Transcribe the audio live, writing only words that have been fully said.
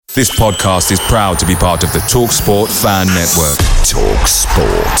This podcast is proud to be part of the TalkSport Fan Network.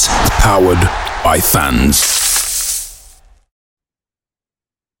 TalkSport. Powered by fans.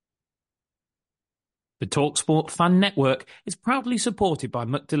 The TalkSport Fan Network is proudly supported by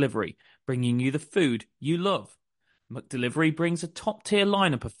McDelivery, bringing you the food you love. McDelivery brings a top-tier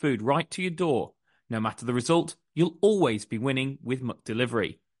lineup of food right to your door. No matter the result, you'll always be winning with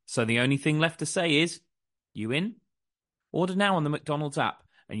McDelivery. So the only thing left to say is, you in? Order now on the McDonald's app,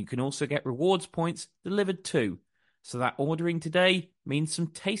 and you can also get rewards points delivered too. So that ordering today means some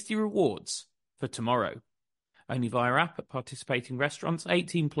tasty rewards for tomorrow. Only via app at participating restaurants,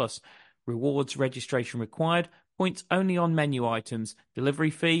 18 plus. Rewards registration required. Points only on menu items. Delivery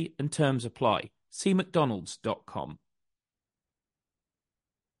fee and terms apply. See mcdonalds.com.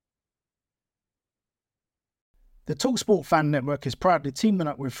 The TalkSport Fan Network is proudly teaming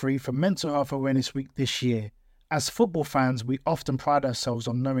up with Free for Mental Health Awareness Week this year. As football fans, we often pride ourselves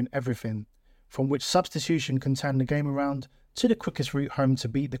on knowing everything, from which substitution can turn the game around to the quickest route home to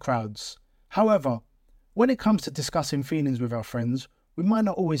beat the crowds. However, when it comes to discussing feelings with our friends, we might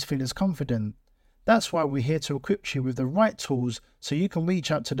not always feel as confident. That's why we're here to equip you with the right tools so you can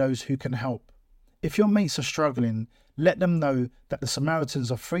reach out to those who can help. If your mates are struggling, let them know that the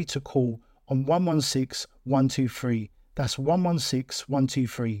Samaritans are free to call on 116 123. That's 116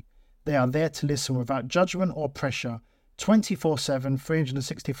 123. They are there to listen without judgment or pressure, 24/7,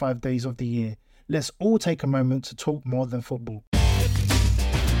 365 days of the year. Let's all take a moment to talk more than football.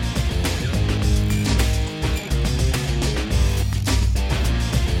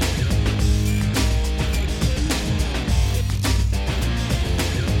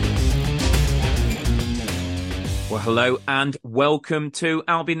 Well, hello and welcome to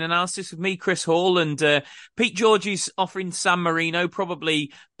Albion Analysis with me, Chris Hall, and Pete George's offering San Marino,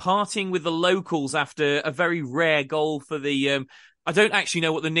 probably parting with the locals after a very rare goal for the... I don't actually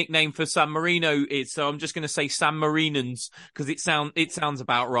know what the nickname for San Marino is, so I'm just going to say San Marinans because it sounds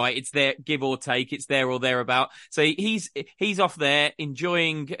about right. It's there, give or take. It's there or thereabout. So he's off there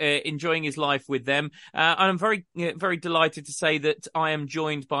enjoying his life with them. And I'm very delighted to say that I am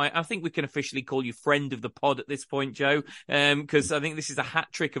joined by, I think we can officially call you friend of the pod at this point, Joe, because I think this is a hat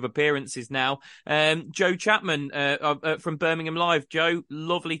trick of appearances now. Joe Chapman from Birmingham Live. Joe,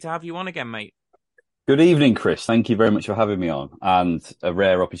 lovely to have you on again, mate. Good evening, Chris. Thank you very much for having me on, and a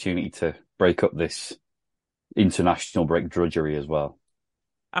rare opportunity to break up this international break drudgery as well.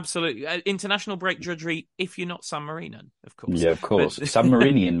 Absolutely. International break drudgery if you're not San Marinan, of course. Yeah, of course. But... San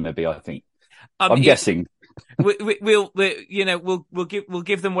Marinian, maybe, I think. I'm guessing. We'll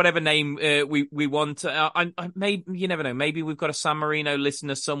give them whatever name we want. Maybe, you never know. Maybe we've got a San Marino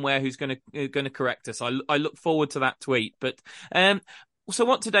listener somewhere who's going to correct us. I look forward to that tweet. But so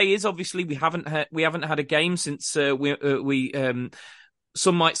what today is, obviously we haven't had a game since we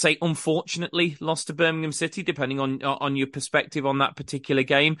some might say unfortunately lost to Birmingham City, depending on your perspective on that particular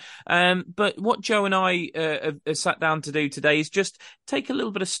game. But what Joe and I have sat down to do today is just take a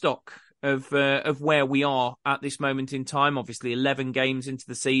little bit of stock of where we are at this moment in time. Obviously 11 games into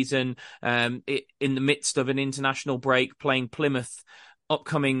the season, in the midst of an international break, playing Plymouth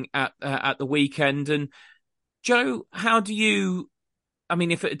upcoming at the weekend. And Joe, how do you, I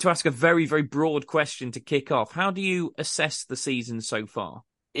mean, to ask a very, very broad question to kick off, how do you assess the season so far?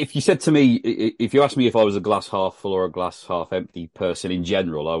 If you asked me if I was a glass half full or a glass half empty person in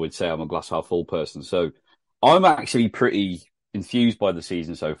general, I would say I'm a glass half full person. So I'm actually pretty enthused by the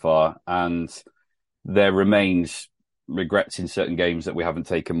season so far, and there remains regrets in certain games that we haven't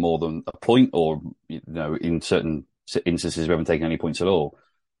taken more than a point, or in certain instances we haven't taken any points at all.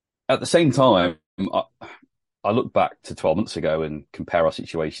 At the same time, I look back to 12 months ago and compare our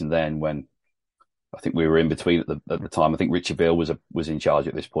situation then, when I think we were in between at the time. I think Richard Beale was in charge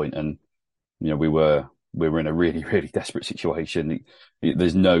at this point, and we were in a really, really desperate situation.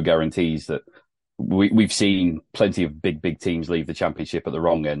 There's no guarantees that we've seen plenty of big teams leave the Championship at the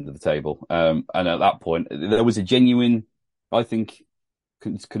wrong end of the table, and at that point there was a genuine, I think,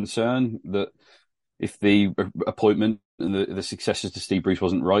 concern that if the appointment and the successors to Steve Bruce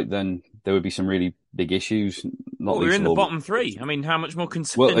wasn't right, then there would be some really big issues. We're in the bottom three. I mean, how much more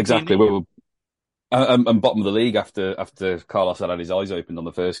concern? Well, exactly. We're bottom of the league after Carlos had his eyes opened on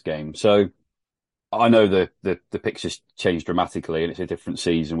the first game. So I know the picture's changed dramatically, and it's a different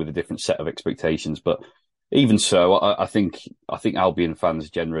season with a different set of expectations. But even so, I think Albion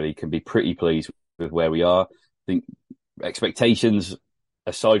fans generally can be pretty pleased with where we are. I think expectations,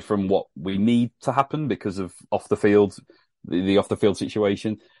 aside from what we need to happen because of the off the field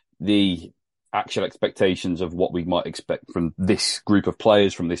situation, the actual expectations of what we might expect from this group of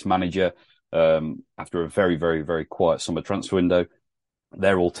players, from this manager, after a very, very, very quiet summer transfer window,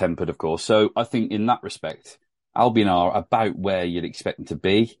 They're all tempered, of course. So I think in that respect, Albion are about where you'd expect them to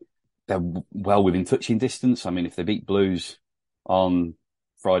be. They're well within touching distance. I mean, if they beat Blues on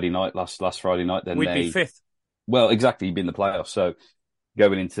Friday night, last Friday night, then We'd be they, fifth. well, exactly, you'd be in the playoffs. So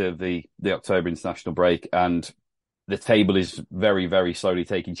going into the October international break, and the table is very, very slowly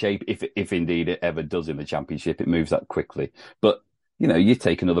taking shape. If indeed it ever does in the championship, it moves that quickly. But you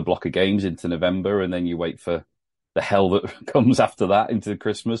take another block of games into November, and then you wait for the hell that comes after that into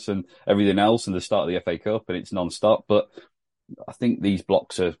Christmas and everything else, and the start of the FA Cup, and it's non-stop. But I think these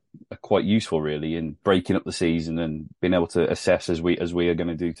blocks are quite useful, really, in breaking up the season and being able to assess as we are going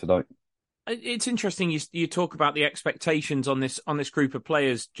to do tonight. It's interesting you talk about the expectations on this group of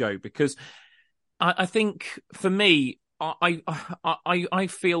players, Joe, because I think for me, I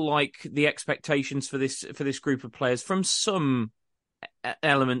feel like the expectations for this group of players from some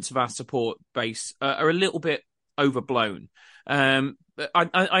elements of our support base are a little bit overblown.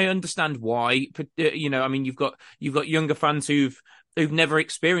 I understand why. I mean, you've got younger fans who've never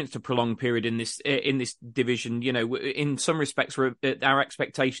experienced a prolonged period in this division. In some respects, our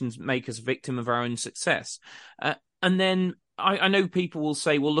expectations make us a victim of our own success. And then I know people will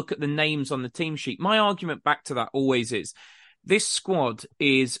say, well, look at the names on the team sheet. My argument back to that always is this squad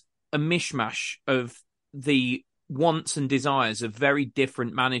is a mishmash of the wants and desires of very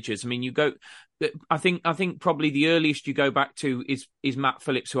different managers. I mean, I think probably the earliest you go back to is Matt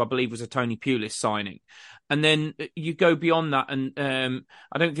Phillips, who I believe was a Tony Pulis signing. And then you go beyond that, and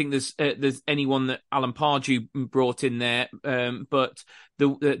I don't think there's anyone that Alan Pardew brought in there, but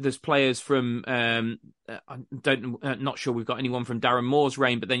there's players from not sure we've got anyone from Darren Moore's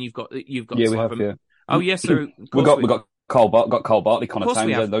reign, but then you've got Yeah, we have. Yeah. Oh yes, so we got Carl Bartley, Connor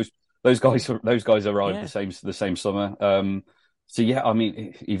Townsend. Those guys arrived the same summer. So yeah, I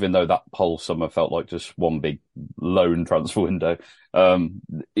mean, even though that whole summer felt like just one big loan transfer window,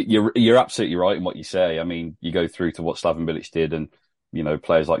 you're absolutely right in what you say. I mean, you go through to what Slaven Bilic did, and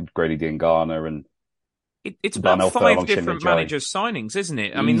players like Grady Diangana and it's about 5 different managers' signings, isn't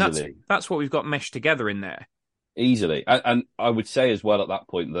it? I mean, that's what we've got meshed together in there. Easily, and I would say as well at that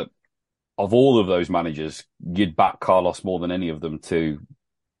point that of all of those managers, you'd back Carlos more than any of them to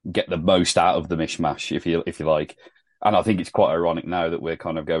get the most out of the mishmash, if you like. And I think it's quite ironic now that we're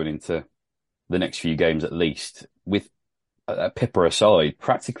kind of going into the next few games at least with Pippa aside,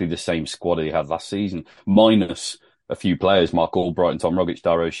 practically the same squad he had last season, minus a few players, Mark Albright and Tom Rogic,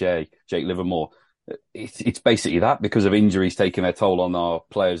 Dar O'Shea, Jake Livermore. It's basically that because of injuries taking their toll on our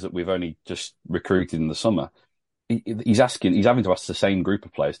players that we've only just recruited in the summer. He's having to ask the same group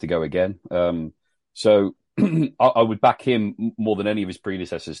of players to go again. So I would back him more than any of his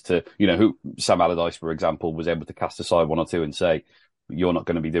predecessors to, who Sam Allardyce, for example, was able to cast aside one or two and say, you're not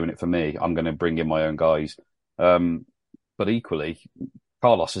going to be doing it for me. I'm going to bring in my own guys. But equally,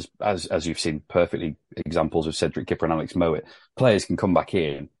 Carlos, as you've seen perfectly examples of Cedric Kipper and Alex Mowat, players can come back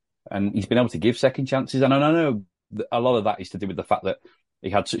in and he's been able to give second chances. And I know a lot of that is to do with the fact that he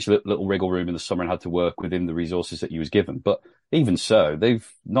had such a little wriggle room in the summer and had to work within the resources that he was given. But even so, they've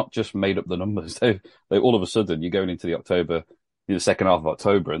not just made up the numbers. They all of a sudden, you're going into the second half of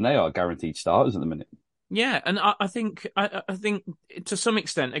October, and they are guaranteed starters at the minute. Yeah, and I think to some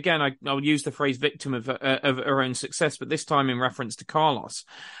extent, again, I'll use the phrase "victim of our own success," but this time in reference to Carlos.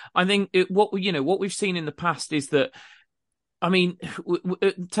 I think what we've seen in the past is that, I mean,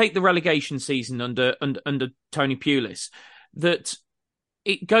 take the relegation season under Tony Pulis, that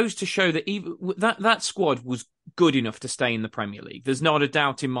it goes to show that even that squad was good enough to stay in the Premier League. There's not a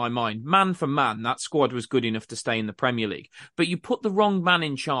doubt in my mind. Man for man, that squad was good enough to stay in the Premier League. But you put the wrong man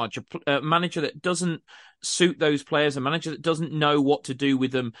in charge, a manager that doesn't suit those players, a manager that doesn't know what to do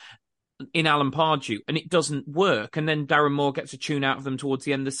with them in Alan Pardew, and it doesn't work. And then Darren Moore gets a tune out of them towards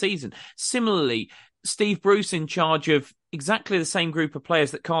the end of the season. Similarly, Steve Bruce in charge of exactly the same group of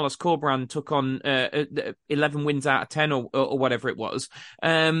players that Carlos Corberán took on 11 wins out of 10 or whatever it was.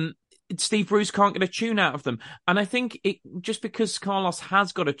 Steve Bruce can't get a tune out of them. And I think just because Carlos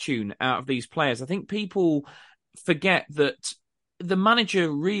has got a tune out of these players, I think people forget that the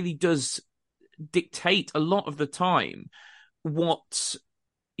manager really does dictate a lot of the time what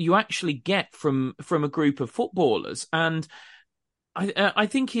you actually get from a group of footballers. And I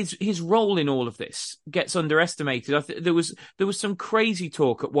think his role in all of this gets underestimated. There was some crazy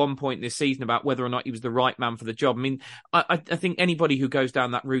talk at one point this season about whether or not he was the right man for the job. I mean, I think anybody who goes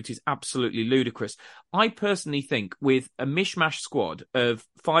down that route is absolutely ludicrous. I personally think with a mishmash squad of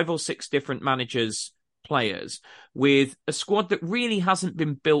 5 or 6 different managers, players, with a squad that really hasn't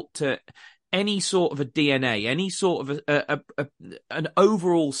been built to any sort of a DNA, any sort of an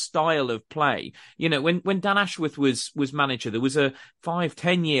overall style of play. You know, when Dan Ashworth was manager, there was a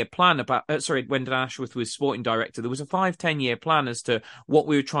 5-10 year plan about. When Dan Ashworth was sporting director, there was a 5-10 year plan as to what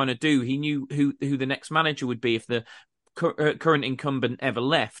we were trying to do. He knew who the next manager would be if the current incumbent ever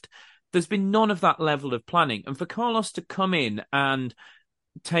left. There's been none of that level of planning, and for Carlos to come in and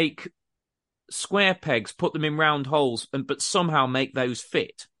take square pegs, put them in round holes, but somehow make those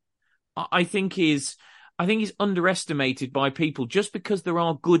fit, I think he's underestimated by people just because there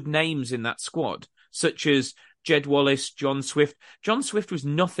are good names in that squad, such as Jed Wallace, John Swift. John Swift was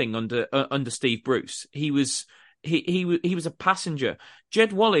nothing under Steve Bruce. He was a passenger.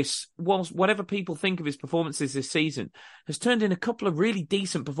 Jed Wallace, whilst whatever people think of his performances this season, has turned in a couple of really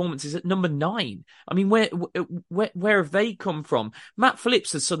decent performances at number 9. I mean, where have they come from? Matt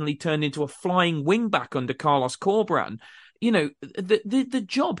Phillips has suddenly turned into a flying wingback under Carlos Corberán. You know, the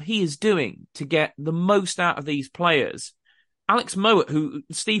job he is doing to get the most out of these players. Alex Mowat, who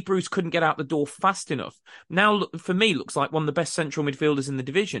Steve Bruce couldn't get out the door fast enough, now for me looks like one of the best central midfielders in the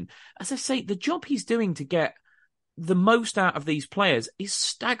division. As I say, the job he's doing to get the most out of these players is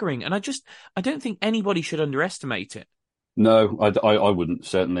staggering, and I don't think anybody should underestimate it. No, I wouldn't,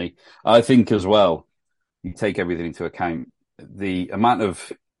 certainly. I think as well, you take everything into account, the amount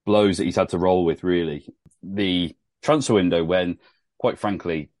of blows that he's had to roll with, really. The transfer window when, quite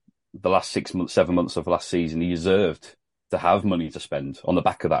frankly, the last 6 months, 7 months of last season, he deserved to have money to spend on the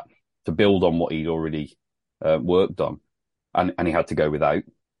back of that, to build on what he'd already worked on. And he had to go without.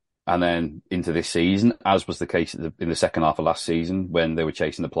 And then into this season, as was the case in the second half of last season, when they were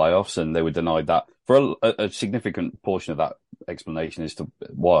chasing the playoffs and they were denied that. For a significant portion of that explanation as to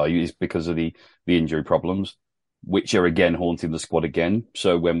why is because of the injury problems, which are again haunting the squad again.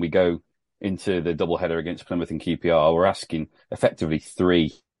 So when we go into the doubleheader against Plymouth and QPR, we're asking effectively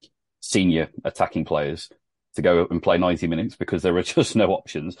 3 senior attacking players to go and play 90 minutes because there are just no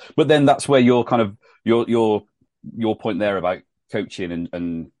options. But then that's where your kind of your point there about coaching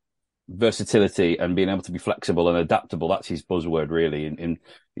and versatility and being able to be flexible and adaptable. That's his buzzword, really,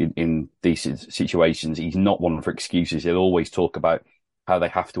 in these situations. He's not one for excuses. He'll always talk about how they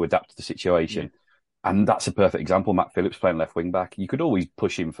have to adapt to the situation. Yeah. And that's a perfect example. Matt Phillips playing left wing back. You could always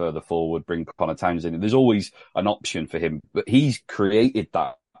push him further forward, bring Connor Townsend in. There's always an option for him, but he's created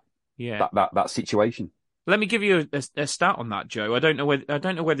that situation. Let me give you a stat on that, Joe. I don't know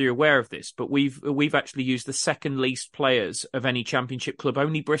whether you're aware of this, but we've actually used the second least players of any Championship club.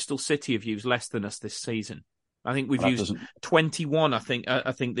 Only Bristol City have used less than us this season. I think we've used 21. I think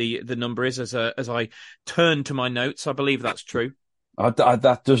the number is as I turn to my notes. I believe that's true.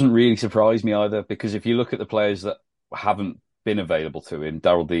 That doesn't really surprise me either, because if you look at the players that haven't been available to him,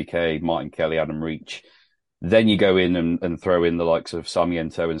 Daryl DK, Martin Kelly, Adam Reach, then you go in and throw in the likes of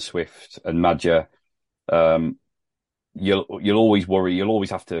Sarmiento and Swift and Madja. You'll always worry. You'll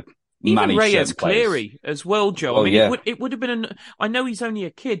always have to manage. Even Reyes Cleary as well, Joe. I mean, it would have been. I know he's only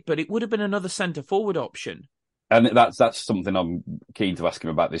a kid, but it would have been another centre forward option. And that's something I'm keen to ask him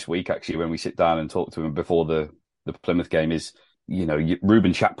about this week. Actually, when we sit down and talk to him before the Plymouth game, is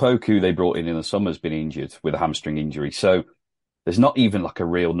Ruben Chappoke, who they brought in the summer, has been injured with a hamstring injury. So there's not even like a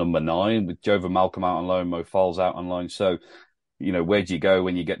real number 9 with Jova Malcolm out on loan, Mo Fall's out on loan. So. Where do you go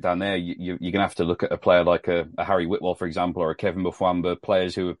when you get down there? You're going to have to look at a player like a Harry Whitwell, for example, or a Kevin Mufwamba,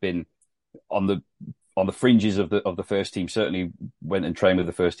 players who have been on the fringes of the first team, certainly went and trained with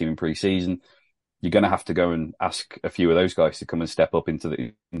the first team in pre-season. You're going to have to go and ask a few of those guys to come and step up into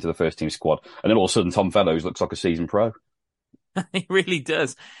the first team squad. And then all of a sudden, Tom Fellows looks like a seasoned pro. He really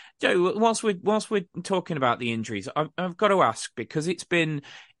does. Joe, whilst we're talking about the injuries, I've got to ask, because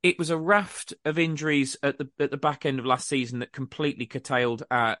it was a raft of injuries at the back end of last season that completely curtailed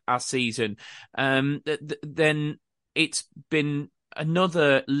our season. Then it's been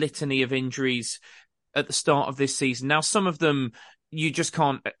another litany of injuries at the start of this season. Now, some of them you just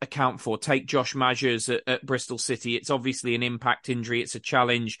can't account for. Take Josh Majors at Bristol City. It's obviously an impact injury. It's a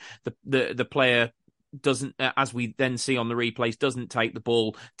challenge. The player doesn't, as we then see on the replays, doesn't take the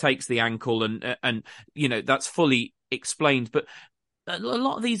ball, takes the ankle, and that's fully explained. But a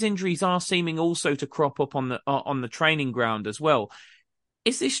lot of these injuries are seeming also to crop up on the training ground as well.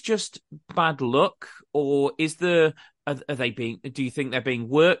 Is this just bad luck, or are they being? Do you think they're being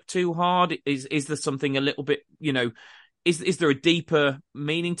worked too hard? Is there something a little bit? Is there a deeper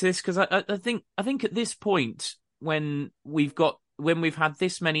meaning to this? Because I think at this point, when we've had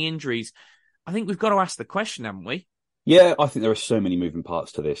this many injuries, I think we've got to ask the question, haven't we? Yeah, I think there are so many moving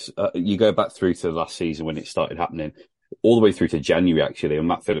parts to this. You go back through to last season when it started happening, all the way through to January, actually, and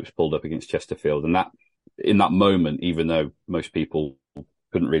Matt Phillips pulled up against Chesterfield. And that, in that moment, even though most people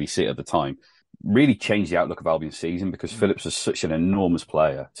couldn't really see it at the time, really changed the outlook of Albion's season because Phillips was such an enormous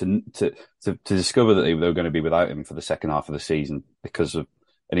player. To discover that they were going to be without him for the second half of the season because of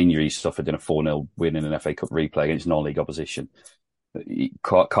an injury he suffered in a 4-0 win in an FA Cup replay against non-league opposition.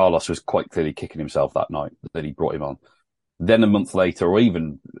 Carlos was quite clearly kicking himself that night that he brought him on. Then a month later, or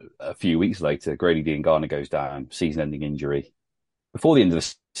even a few weeks later, Grady Diangana goes down, season-ending injury. Before the end of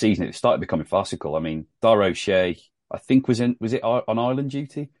the season, it started becoming farcical. I mean, Dara O'Shea, I think was it on Ireland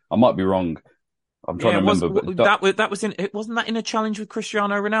duty? I might be wrong. I'm trying to remember. But that was in. Wasn't that in a challenge with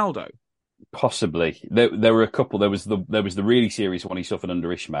Cristiano Ronaldo? Possibly. There were a couple. There was the really serious one he suffered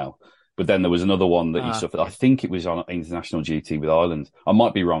under Ishmael, but then there was another one that he suffered. I think it was on international duty with Ireland. I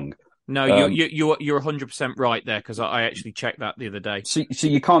might be wrong. No, you're 100% right there because I actually checked that the other day. So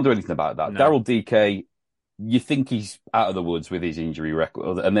you can't do anything about that. No. Daryl DK, you think he's out of the woods with his injury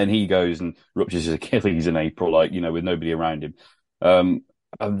record, and then he goes and ruptures his Achilles in April, with nobody around him.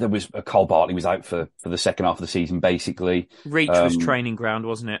 There was Cole Bartley was out for the second half of the season, basically. Reach was training ground,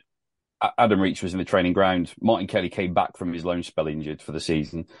 wasn't it? Adam Reach was in the training ground. Martin Kelly came back from his loan spell injured for the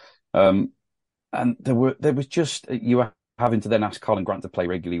season. And there was just, you were having to then ask Colin Grant to play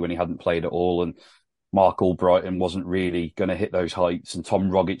regularly when he hadn't played at all. And Mark Albrighton wasn't really going to hit those heights. And Tom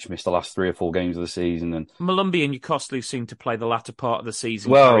Rogic missed the last 3 or 4 games of the season. And Malumbi and Yokoslu seemed to play the latter part of the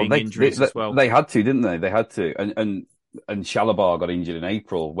season, carrying injuries as well. They had to, didn't they? They had to. And Shalabar got injured in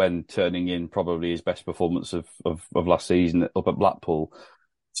April when turning in probably his best performance of last season up at Blackpool.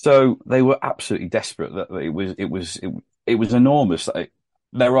 So they were absolutely desperate. That it was enormous.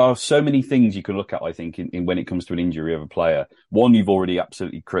 There are so many things you can look at, I think, in when it comes to an injury of a player. One, you've already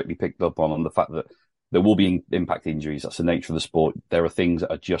absolutely correctly picked up on the fact that there will be impact injuries. That's the nature of the sport. There are things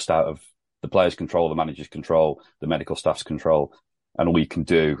that are just out of the player's control, the manager's control, the medical staff's control. And all you can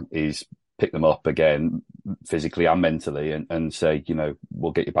do is pick them up again, physically and mentally, and say,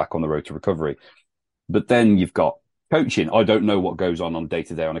 we'll get you back on the road to recovery. But then you've got coaching. I don't know what goes on day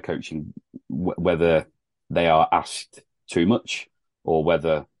to day on a coaching, whether they are asked too much or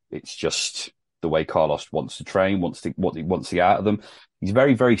whether it's just the way Carlos wants to train, what he wants to get out of them. He's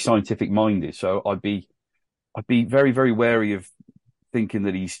very, very scientific minded. So I'd be very, very wary of thinking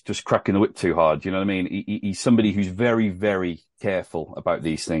that he's just cracking the whip too hard. You know what I mean? He's somebody who's very, very careful about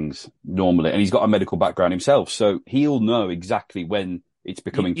these things normally. And he's got a medical background himself. So he'll know exactly when it's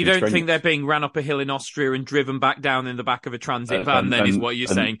becoming You don't think they're being ran up a hill in Austria and driven back down in the back of a transit van, is what you're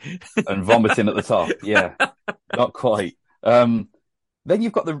saying? And vomiting at the top. Yeah, not quite. Then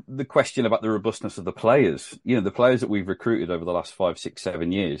you've got the question about the robustness of the players. The players that we've recruited over the last 5, 6,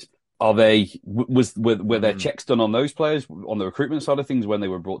 7 years. Were there checks done on those players on the recruitment side of things when they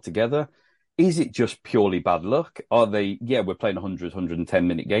were brought together? Is it just purely bad luck? Are they? Yeah, we're playing 100,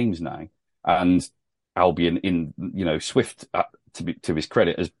 110-minute games now, and Albion Swift, to his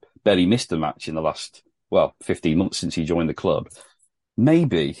credit, has barely missed a match in the last 15 months since he joined the club.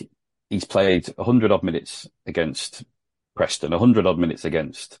 Maybe he's played 100-odd minutes against Preston, 100-odd minutes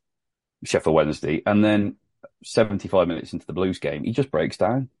against Sheffield Wednesday, and then 75 minutes into the Blues game, he just breaks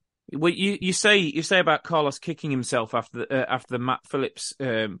down. Well, you say about Carlos kicking himself after the Matt Phillips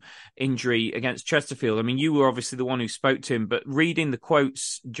injury against Chesterfield. I mean, you were obviously the one who spoke to him, but reading the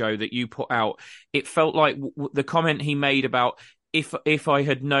quotes, Joe, that you put out, it felt like the comment he made about if I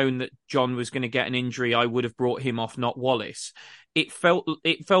had known that John was going to get an injury, I would have brought him off, not Wallace. It felt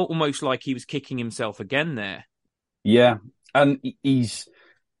almost like he was kicking himself again there. Yeah, and he's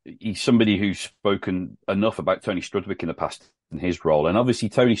somebody who's spoken enough about Tony Strudwick in the past in his role. And obviously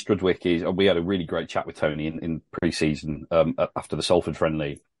Tony Strudwick we had a really great chat with Tony in pre-season after the Salford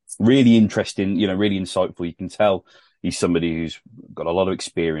friendly. Really interesting, really insightful. You can tell he's somebody who's got a lot of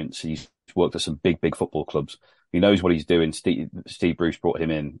experience. He's worked at some big, big football clubs. He knows what he's doing. Steve Bruce brought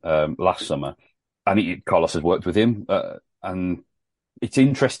him in last summer, and Carlos has worked with him. And it's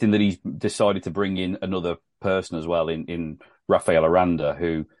interesting that he's decided to bring in another person as well in Rafael Aranda,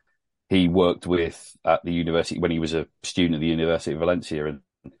 who he worked with at the university when he was a student at the University of Valencia. And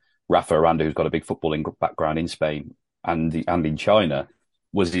Rafa Aranda, who's got a big footballing background in Spain and in China,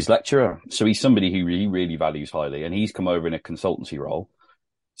 was his lecturer. So he's somebody who he really values highly, and he's come over in a consultancy role.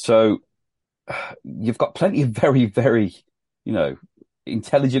 So you've got plenty of very, very,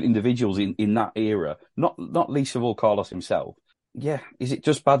 intelligent individuals in that era, not least of all Carlos himself. Yeah, is it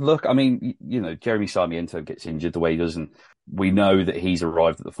just bad luck? I mean, Jeremy Sarmiento gets injured the way he does, and we know that he's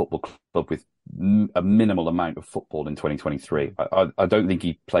arrived at the football club with a minimal amount of football in 2023. I don't think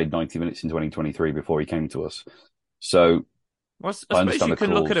he played 90 minutes in 2023 before he came to us. So Well, I I suppose understand you the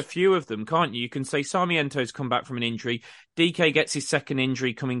can look at a calls. few of them, can't you? You can say Sarmiento's come back from an injury. DK gets his second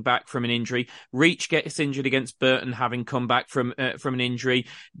injury coming back from an injury. Reach gets injured against Burton having come back from an injury.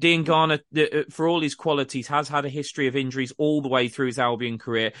 Dean Garner, for all his qualities, has had a history of injuries all the way through his Albion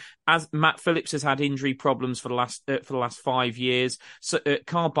career. As Matt Phillips has had injury problems for the last 5 years. So,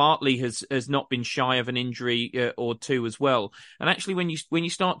 Carl Bartley has not been shy of an injury or two as well. And actually, when you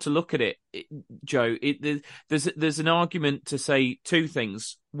start to look at it, Joe, there's an argument to say two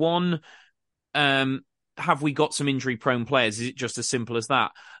things. One, have we got some injury-prone players? Is it just as simple as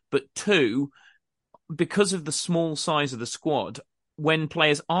that? But two, because of the small size of the squad, when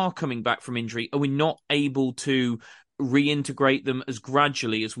players are coming back from injury, are we not able to reintegrate them as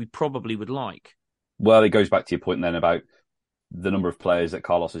gradually as we probably would like? Well, it goes back to your point then about the number of players that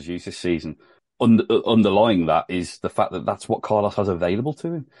Carlos has used this season. Underlying that is the fact that that's what Carlos has available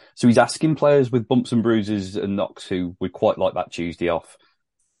to him. So he's asking players with bumps and bruises and knocks who would quite like that Tuesday off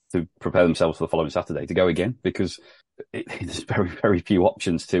to prepare themselves for the following Saturday to go again, because there's very, very few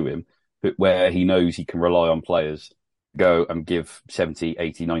options to him, but where he knows he can rely on players go and give 70,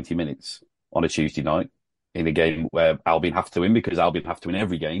 80, 90 minutes on a Tuesday night in a game where Albion have to win, because Albion have to win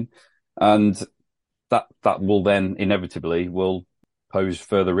every game. And that will then inevitably will pose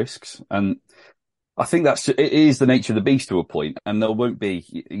further risks. And I think it is the nature of the beast to a point, and there won't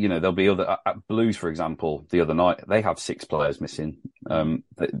be, there'll be other at Blues, for example, the other night they have 6 players missing.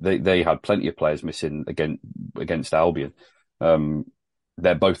 They had plenty of players missing against Albion.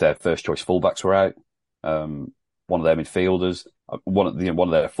 They're both their first choice fullbacks were out. One of their midfielders, one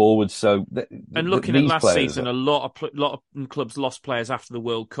of their forwards. So, and looking at last season, a lot of clubs lost players after the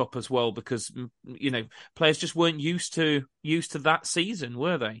World Cup as well, because players just weren't used to that season,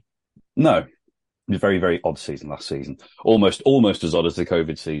 were they? No. It was a very, very odd season last season. Almost as odd as the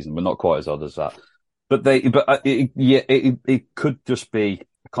COVID season, but not quite as odd as that. But it could just be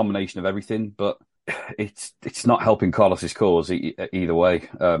a combination of everything. But it's not helping Carlos's cause either way.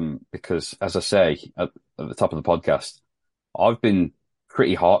 Because as I say at the top of the podcast, I've been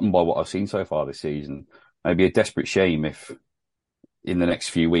pretty heartened by what I've seen so far this season. It'd be a desperate shame if in the next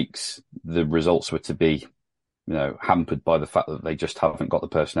few weeks the results were to be, hampered by the fact that they just haven't got the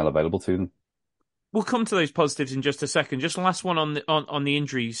personnel available to them. We'll come to those positives in just a second. Just last one on the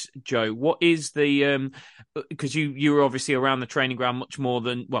injuries, Joe. What is the because you were obviously around the training ground much more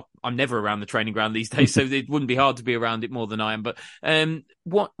than, well, I'm never around the training ground these days, so it wouldn't be hard to be around it more than I am. But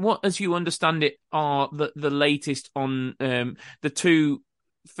what as you understand it are the latest on the two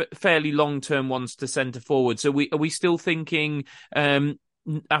fairly long term ones to centre forward? So are we still thinking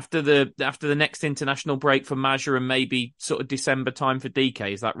after the next international break for Maja and maybe sort of December time for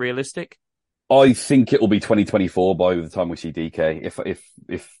DK? Is that realistic? I think it will be 2024 by the time we see DK.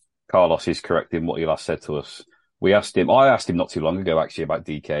 If Carlos is correct in what he last said to us, I asked him not too long ago actually about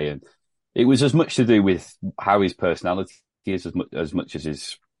DK, and it was as much to do with how his personality is as much as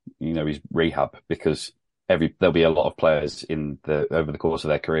his rehab, because there'll be a lot of players over the course of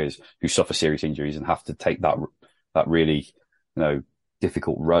their careers who suffer serious injuries and have to take that really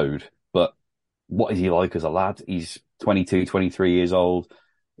difficult road. But what is he like as a lad? He's 22, 23 years old.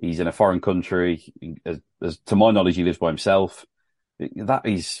 He's in a foreign country. As to my knowledge, he lives by himself. That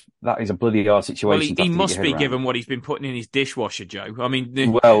is a bloody hard situation. Well, he must be given what he's been putting in his dishwasher, Joe. I mean,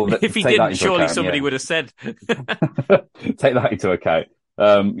 if he didn't, surely somebody would have said. Take that into account.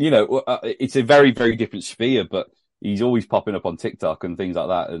 It's a very, very different sphere, but he's always popping up on TikTok and things like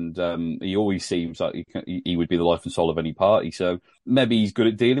that, and he always seems like he would be the life and soul of any party. So maybe he's good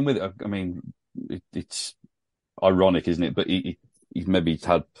at dealing with it. I mean, it's ironic, isn't it? But he's maybe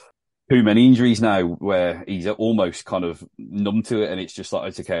had too many injuries now where he's almost kind of numb to it, and it's just like,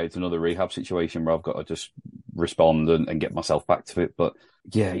 it's okay, it's another rehab situation where I've got to just respond and get myself back to it. But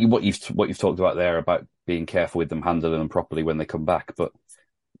yeah, what you've talked about there about being careful with them, handling them properly when they come back. But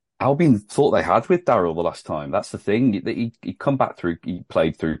Albion thought they had with Daryl the last time. That's the thing. He come back he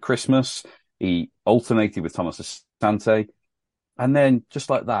played through Christmas, he alternated with Thomas Asante, and then just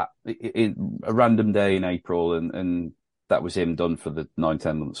like that, a random day in April, and that was him done for the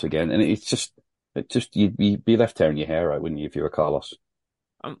 9-10 months again. And it's just you'd be left tearing your hair out, wouldn't you, if you were Carlos?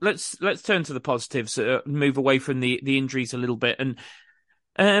 Let's turn to the positives, move away from the injuries a little bit. And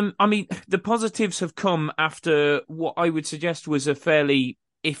I mean, the positives have come after what I would suggest was a fairly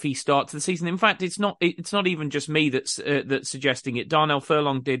iffy start to the season. In fact, it's not even just me that's suggesting it. Darnell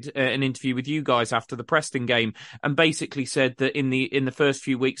Furlong did an interview with you guys after the Preston game and basically said that in the first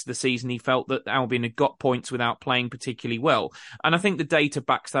few weeks of the season, he felt that Albion had got points without playing particularly well. And I think the data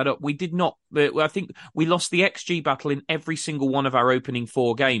backs that up. We did not, I think we lost the XG battle in every single one of our opening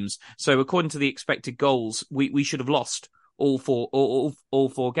 4 games. So according to the expected goals, we should have lost all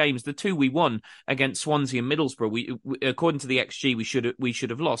four games. The two we won against Swansea and Middlesbrough, we according to the XG, we should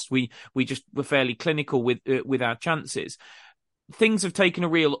have lost. We just were fairly clinical with our chances. Things have taken a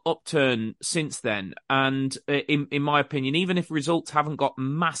real upturn since then, and in my opinion, even if results haven't got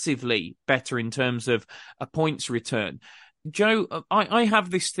massively better in terms of a points return, Joe, I have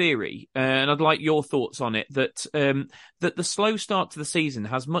this theory, and I'd like your thoughts on it, that the slow start to the season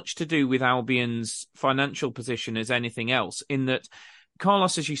has much to do with Albion's financial position as anything else, in that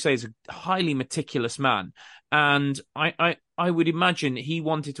Carlos, as you say, is a highly meticulous man, and I would imagine he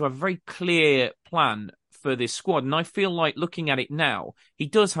wanted to have a very clear plan for this squad, and I feel like looking at it now, he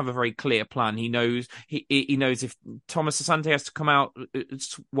does have a very clear plan. He knows he knows if Thomas Asante has to come out,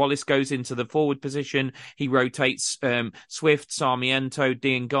 Wallace goes into the forward position. He rotates Swift, Sarmiento,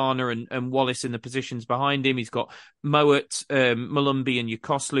 Diangana, and Wallace in the positions behind him. He's got Mowat, Malumbi, and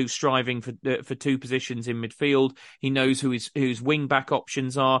Yokoslu striving for two positions in midfield. He knows who his wing back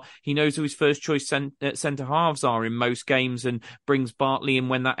options are. He knows who his first choice centre halves are in most games, and brings Bartley in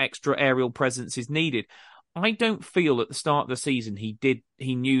when that extra aerial presence is needed. I don't feel at the start of the season he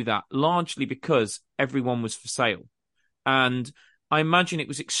knew that, largely because everyone was for sale. And I imagine it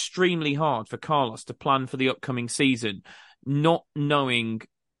was extremely hard for Carlos to plan for the upcoming season, not knowing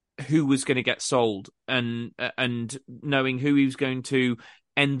who was going to get sold and knowing who he was going to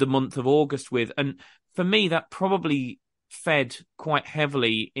end the month of August with. And for me, that probably fed quite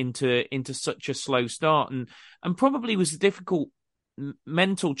heavily into such a slow start, and probably was a difficult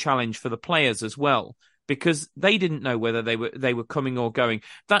mental challenge for the players as well, because they didn't know whether they were coming or going.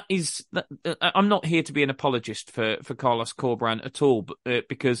 I'm not here to be an apologist for Carlos Corberán at all, but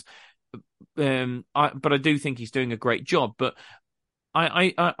because I do think he's doing a great job. But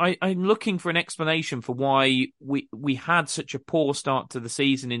I'm looking for an explanation for why we had such a poor start to the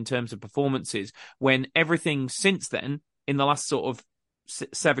season in terms of performances, when everything since then in the last sort of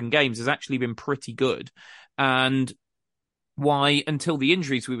 7 games has actually been pretty good, and why, until the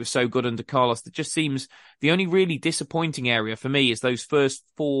injuries, we were so good under Carlos. That just seems the only really disappointing area for me is those first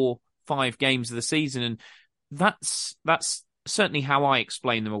 4-5 games of the season, and that's certainly how I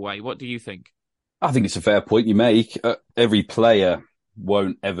explain them away. What do you think? I think it's a fair point you make. Every player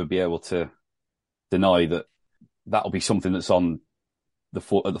won't ever be able to deny that that'll be something that's on at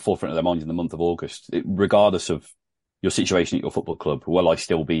the forefront of their minds in the month of August, regardless of your situation at your football club. Will I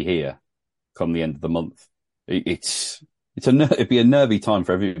still be here come the end of the month? It'd be a nervy time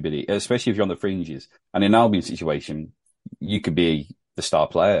for everybody, especially if you're on the fringes. And in Albion's situation, you could be the star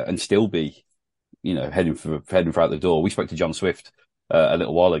player and still be, heading for out the door. We spoke to John Swift a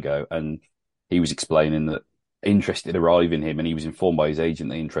little while ago, and he was explaining that interest had arrived in him, and he was informed by his agent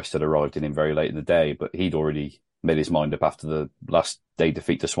that interest had arrived in him very late in the day, but he'd already made his mind up after the last day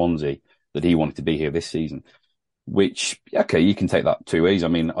defeat to Swansea that he wanted to be here this season. Which, okay, you can take that two ways. I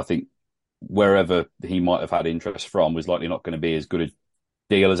mean, I think wherever he might have had interest from was likely not going to be as good a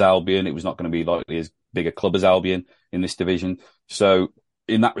deal as Albion. It was not going to be likely as big a club as Albion in this division. So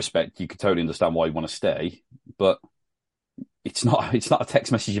in that respect, you could totally understand why you want to stay, but it's not a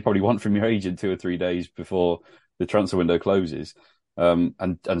text message you probably want from your agent 2 or 3 days before the transfer window closes. And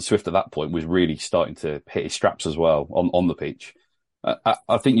Swift at that point was really starting to hit his straps as well on the pitch.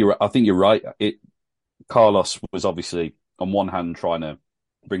 I think you're right. Carlos was obviously on one hand trying to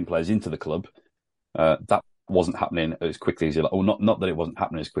bring players into the club. That wasn't happening as quickly as not that it wasn't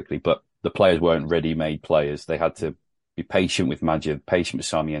happening as quickly, but the players weren't ready-made players. They had to be patient with Majid, patient with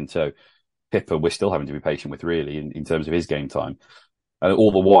Sarmiento. Pippa, we're still having to be patient with, really, in terms of his game time. And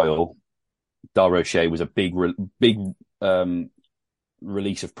all the while, Del Roche was a big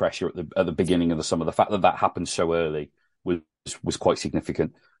release of pressure at the beginning of the summer. The fact that happened so early was quite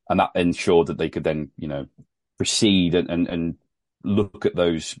significant, and that ensured that they could then, proceed and look at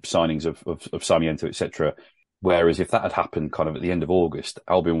those signings of Sarmiento, etc. Whereas if that had happened kind of at the end of August,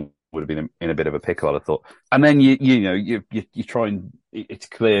 Albion would have been in a bit of a pickle, I'd have thought. And then you try and it's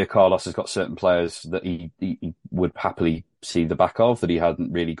clear Carlos has got certain players that he would happily see the back of, that he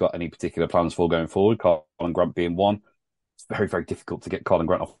hadn't really got any particular plans for going forward. Colin Grant being one. It's very, very difficult to get Colin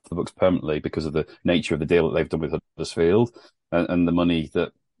Grant off the books permanently because of the nature of the deal that they've done with Huddersfield and the money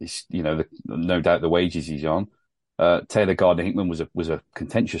that is, no doubt the wages he's on. Taylor Gardner-Hickman was a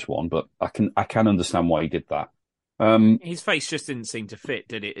contentious one, but I can understand why he did that. His face just didn't seem to fit,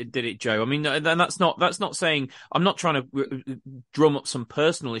 did it, Joe? I mean, and that's not saying, I'm not trying to drum up some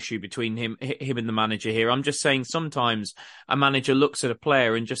personal issue between him and the manager here. I'm just saying sometimes a manager looks at a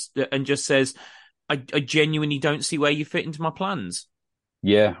player and just says, I genuinely don't see where you fit into my plans.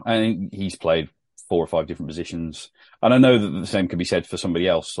 Yeah, I think he's played 4 or 5 different positions, and I know that the same could be said for somebody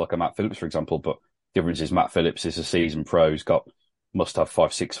else, like a Matt Phillips, for example. But Difference is Matt Phillips is a seasoned pro. Must have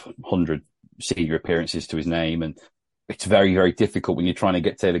 500-600 senior appearances to his name, and it's very, very difficult when you're trying to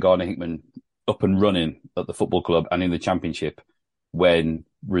get Taylor Gardner-Hickman up and running at the football club and in the Championship when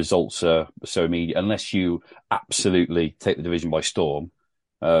results are so immediate. Unless you absolutely take the division by storm,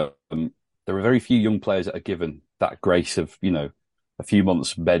 there are very few young players that are given that grace of, a few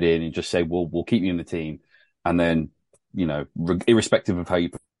months bed in and just say, we'll keep you in the team. And then, irrespective of how you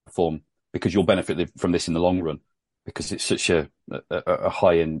perform, because you'll benefit from this in the long run, because it's such a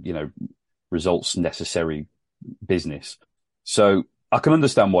high-end, results necessary business. So I can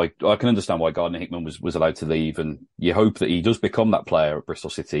understand why Gardner Hickman was allowed to leave, and you hope that he does become that player at Bristol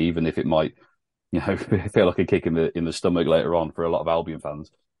City, even if it might, feel like a kick in the stomach later on for a lot of Albion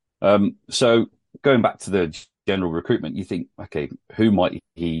fans. So going back to the general recruitment, you think, okay, who might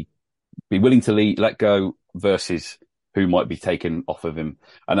he be willing to let go versus who might be taken off of him?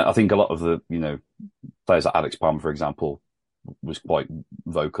 And I think a lot of the, players like Alex Palmer, for example, was quite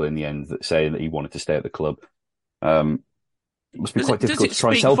vocal in the end, saying that he wanted to stay at the club. It must be quite difficult to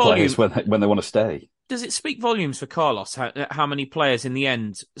try and sell players when they want to stay. Does it speak volumes for Carlos how many players in the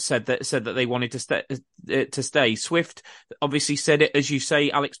end said that they wanted to stay? Swift obviously said it, as you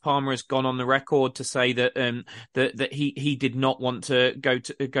say. Alex Palmer has gone on the record to say that he did not want to go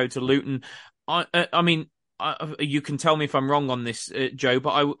to Luton. I mean, you can tell me if I'm wrong on this, Joe,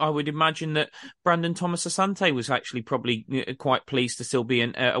 but I would imagine that Brandon Thomas Asante was actually probably quite pleased to still be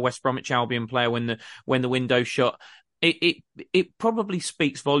a West Bromwich Albion player when the window shut. It probably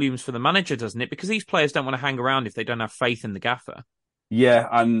speaks volumes for the manager, doesn't it? Because these players don't want to hang around if they don't have faith in the gaffer. Yeah,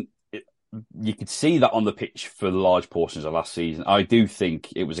 and you could see that on the pitch for large portions of last season. I do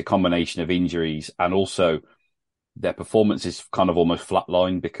think it was a combination of injuries and also their performance is kind of almost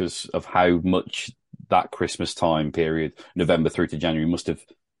flatlined because of how much that Christmas time period, November through to January, must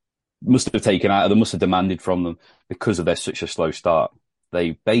have taken out of them, must have demanded from them because of their such a slow start.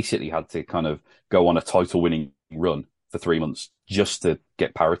 They basically had to kind of go on a title-winning run for 3 months just to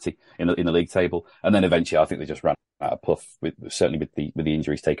get parity in the league table, and then eventually I think they just ran out of puff. Certainly with the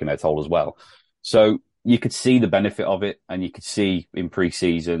injuries taking their toll as well. So you could see the benefit of it, and you could see in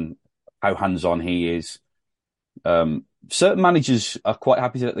pre-season how hands-on he is. Certain managers are quite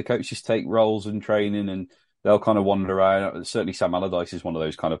happy to let the coaches take roles in training, and they'll kind of wander around. Certainly Sam Allardyce is one of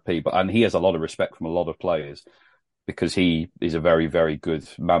those kind of people, and he has a lot of respect from a lot of players because he is a very, very good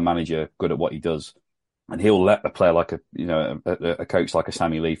manager, good at what he does. And he'll let a player like a coach like a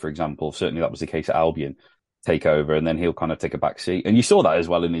Sammy Lee, for example, certainly that was the case at Albion, take over, and then he'll kind of take a back seat. And you saw that as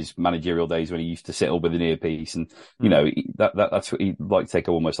well in his managerial days when he used to sit up with an earpiece, and that's what he'd like to take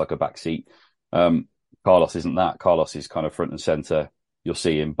almost like a back seat. Carlos isn't that. Carlos is kind of front and centre. You'll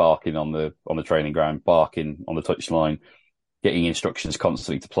see him barking on the training ground, barking on the touchline, getting instructions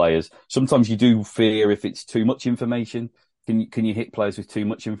constantly to players. Sometimes you do fear if it's too much information. Can you hit players with too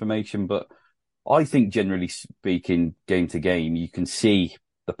much information? But I think generally speaking, game to game, you can see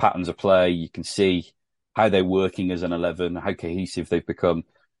the patterns of play. You can see how they're working as an 11, how cohesive they've become.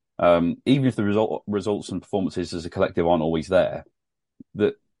 Even if the results and performances as a collective aren't always there,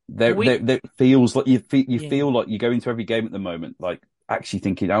 that there feels like you feel like you go into every game at the moment, like actually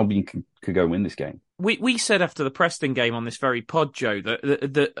thinking Albion could go and win this game. We said after the Preston game on this very pod, Joe,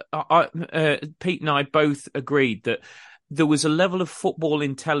 that Pete and I both agreed that there was a level of football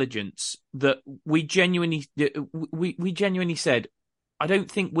intelligence that we genuinely said, I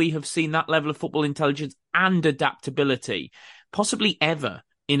don't think we have seen that level of football intelligence and adaptability possibly ever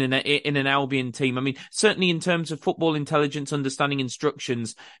in an Albion team. I mean, certainly in terms of football intelligence, understanding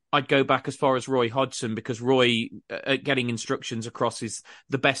instructions, I'd go back as far as Roy Hodgson, because Roy getting instructions across is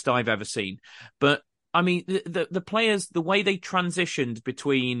the best I've ever seen. But I mean, the players, the way they transitioned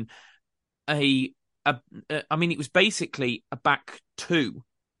between it was basically a back two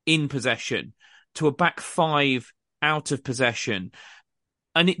in possession to a back five out of possession.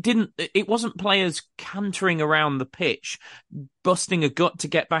 And it wasn't players cantering around the pitch, busting a gut to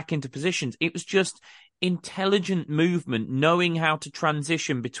get back into positions. It was just intelligent movement, knowing how to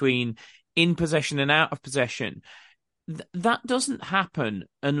transition between in possession and out of possession. That doesn't happen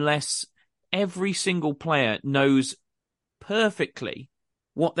unless every single player knows perfectly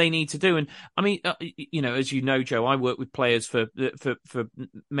what they need to do. And I mean, as you know, Joe, I worked with players for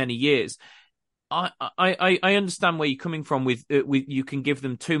many years. I understand where you're coming from with you can give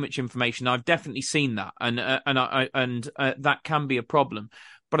them too much information. I've definitely seen that, and that can be a problem.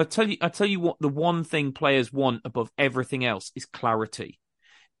 But I tell you what, the one thing players want above everything else is clarity,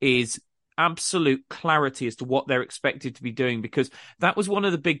 is absolute clarity as to what they're expected to be doing, because that was one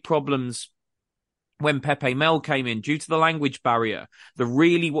of the big problems when Pepe Mel came in, due to the language barrier,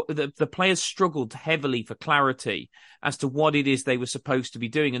 the players struggled heavily for clarity as to what it is they were supposed to be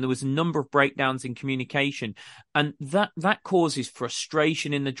doing. And there was a number of breakdowns in communication. And that causes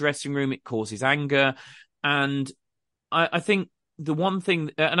frustration in the dressing room. It causes anger. And I think the one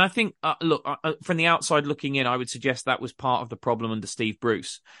thing, and I think, from the outside looking in, I would suggest that was part of the problem under Steve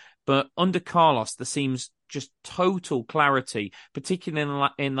Bruce. But under Carlos, there seems just total clarity, particularly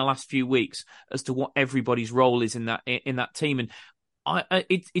in the last few weeks, as to what everybody's role is in that team. And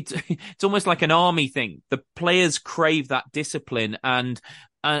it's almost like an army thing. The players crave that discipline, and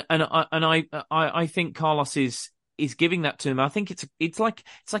I think Carlos is giving that to them. I think it's like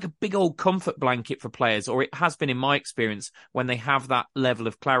a big old comfort blanket for players, or it has been in my experience, when they have that level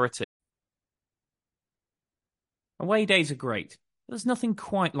of clarity. Away days are great. There's nothing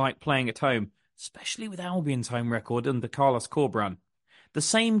quite like playing at home, especially with Albion's home record under Carlos Corberán. The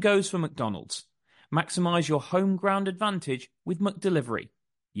same goes for McDonald's. Maximise your home ground advantage with McDelivery.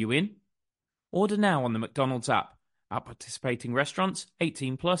 You in? Order now on the McDonald's app. At participating restaurants,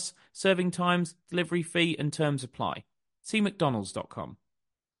 18 plus, serving times, delivery fee and terms apply. See mcdonalds.com.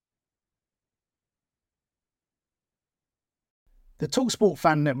 The TalkSport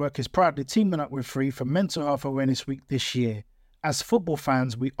Fan Network is proudly teaming up with Free for Mental Health Awareness Week this year. As football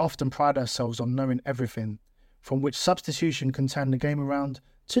fans, we often pride ourselves on knowing everything, from which substitution can turn the game around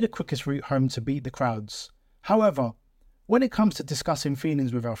to the quickest route home to beat the crowds. However, when it comes to discussing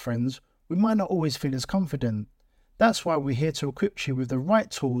feelings with our friends, we might not always feel as confident. That's why we're here to equip you with the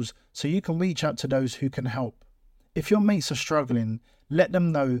right tools so you can reach out to those who can help. If your mates are struggling, let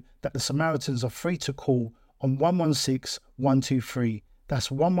them know that the Samaritans are free to call on 116 123.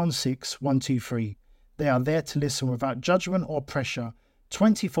 That's 116 123. They are there to listen without judgment or pressure,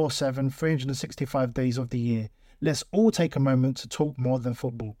 24/7, 365 days of the year. Let's all take a moment to talk more than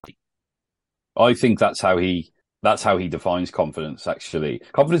football. I think that's how he defines confidence, actually.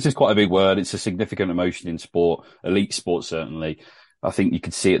 Confidence is quite a big word. It's a significant emotion in sport, elite sport, certainly. I think you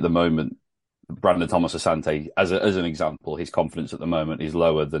could see at the moment, Brandon Thomas Asante, as an example, his confidence at the moment is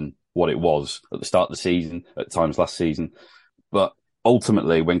lower than what it was at the start of the season, at times last season. But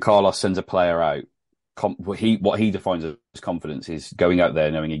ultimately, when Carlos sends a player out, what he defines as confidence is going out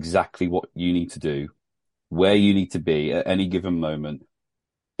there knowing exactly what you need to do, where you need to be at any given moment,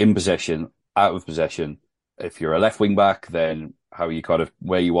 in possession, out of possession. If you're a left wing back, then how you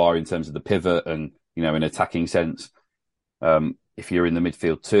where you are in terms of the pivot and, in attacking sense. If you're in the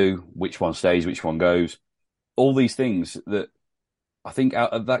midfield too, which one stays, which one goes. All these things that I think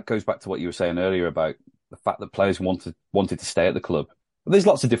that goes back to what you were saying earlier about the fact that players wanted to stay at the club. There's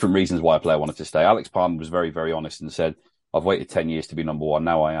lots of different reasons why a player wanted to stay. Alex Palmer was very, very honest and said, I've waited 10 years to be number one.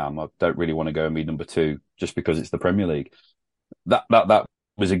 Now I am. I don't really want to go and be number two just because it's the Premier League. That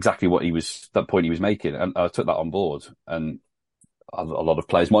was exactly that point he was making. And I took that on board. And a lot of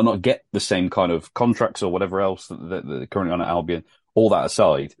players might not get the same kind of contracts or whatever else that they're currently on at Albion. All that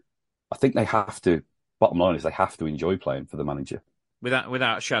aside, I think bottom line is they have to enjoy playing for the manager.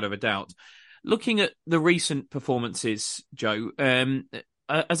 Without a shadow of a doubt. Looking at the recent performances, Joe,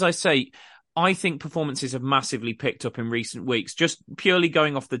 as I say, I think performances have massively picked up in recent weeks, just purely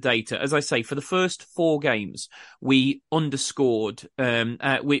going off the data. As I say, for the first 4 games, we underscored,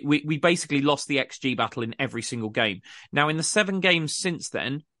 we basically lost the XG battle in every single game. Now, in the 7 games since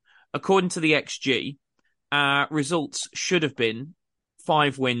then, according to the XG, our results should have been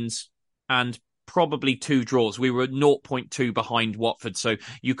 5 wins and probably 2 draws. We were 0.2 behind Watford, so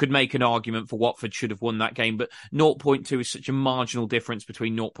you could make an argument for Watford should have won that game, but 0.2 is such a marginal difference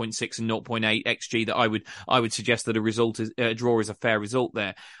between 0.6 and 0.8 XG that I would suggest that a draw is a fair result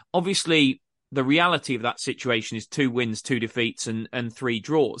there. Obviously, the reality of that situation is 2 wins, 2 defeats and 3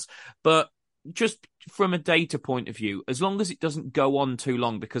 draws. But just from a data point of view, as long as it doesn't go on too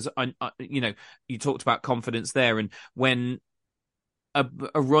long, because you talked about confidence there, and when a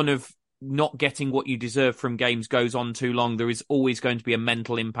run of not getting what you deserve from games goes on too long, there is always going to be a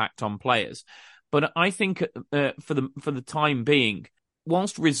mental impact on players. But I think for the time being,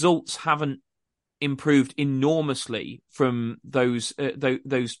 whilst results haven't improved enormously from those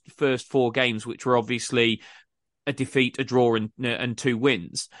first 4 games, which were obviously a defeat, a draw, and 2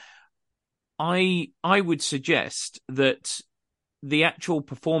 wins, I would suggest that the actual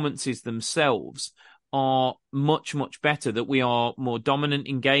performances themselves are much, much better, that we are more dominant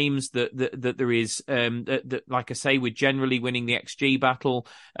in games, that there is, that like I say, we're generally winning the XG battle,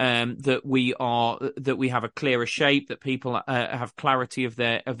 that we have a clearer shape, that people have clarity of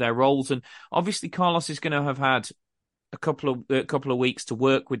their roles. And obviously Carlos is going to have had a couple of weeks to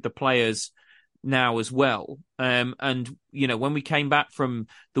work with the players now as well. And, when we came back from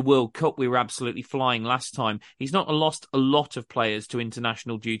the World Cup, we were absolutely flying last time. He's not lost a lot of players to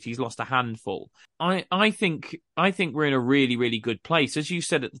international duty. He's lost a handful. I think we're in a really, really good place. As you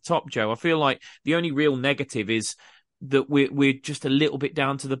said at the top, Joe, I feel like the only real negative is that we're just a little bit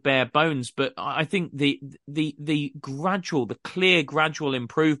down to the bare bones. But I think the clear gradual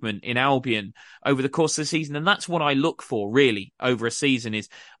improvement in Albion over the course of the season, and that's what I look for really over a season, is,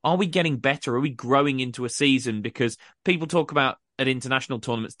 are we getting better? Are we growing into a season? Because people talk about at international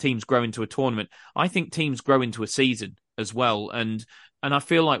tournaments, teams grow into a tournament. I think teams grow into a season as well. And I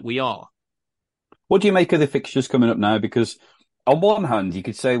feel like we are. What do you make of the fixtures coming up now? Because on one hand, you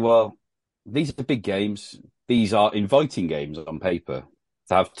could say, well, these are the big games. These are inviting games on paper.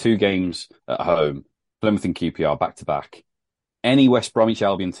 To have 2 games at home, Plymouth and QPR back to back. Any West Bromwich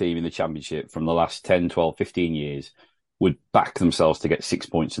Albion team in the Championship from the last 10, 12, 15 years would back themselves to get 6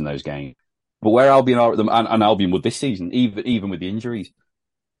 points in those games. But where Albion are at them, and Albion would this season, even with the injuries.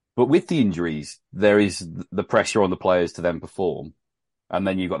 But with the injuries, there is the pressure on the players to then perform. And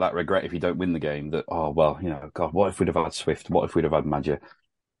then you've got that regret if you don't win the game that, oh, well, God, what if we'd have had Swift? What if we'd have had Madger?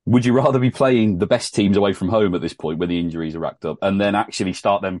 Would you rather be playing the best teams away from home at this point when the injuries are racked up, and then actually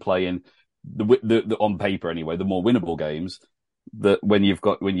start them playing the on paper anyway, the more winnable games that when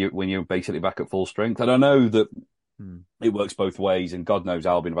you're basically back at full strength? And I know that it works both ways, and God knows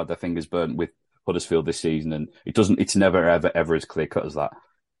Albion have had their fingers burnt with Huddersfield this season, and it's never ever as clear cut as that.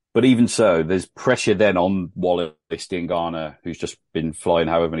 But even so, there's pressure then on Wallace Diangana, who's just been flying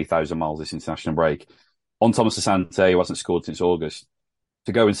however many thousand miles this international break, on Thomas Asante, who hasn't scored since August,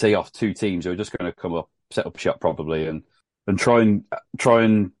 to go and see off 2 teams who are just going to come up, set up shop probably, and try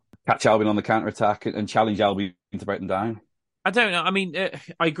and catch Albion on the counter attack and challenge Albion to break them down. I don't know. I mean,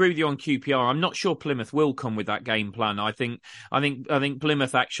 I agree with you on QPR. I'm not sure Plymouth will come with that game plan. I think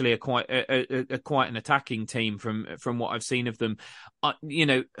Plymouth actually are quite an attacking team from what I've seen of them.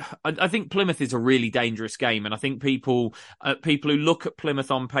 I think Plymouth is a really dangerous game, and I think people who look at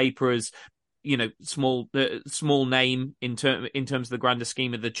Plymouth on paper as small name in terms of the grander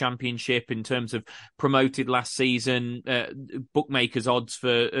scheme of the Championship, in terms of promoted last season, bookmakers' odds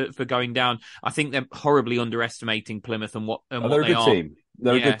for going down. I think they're horribly underestimating Plymouth and what they're what a they good are. team.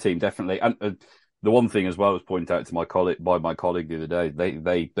 They're a good team, definitely. And the one thing as well was pointed out to my colleague the other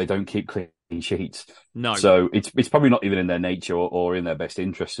day, they don't keep clean sheets. No, so it's probably not even in their nature or in their best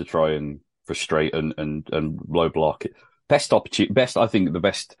interest to try and frustrate and low block. I think the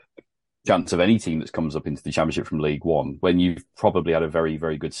best chance of any team that comes up into the Championship from League One, when you've probably had a very,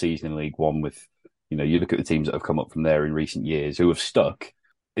 very good season in League One with, you look at the teams that have come up from there in recent years who have stuck,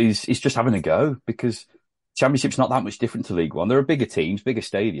 is just having a go, because Championship's not that much different to League One. There are bigger teams, bigger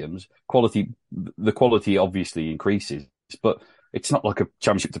stadiums, the quality obviously increases, but it's not like a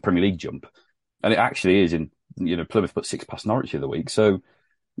Championship to Premier League jump. And it actually is Plymouth put 6 past Norwich the other week, so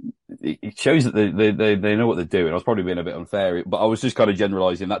it shows that they know what they're doing. I was probably being a bit unfair, but I was just kind of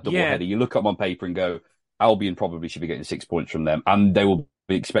generalising that double header. You look at them on paper and go, Albion probably should be getting 6 points from them, and they will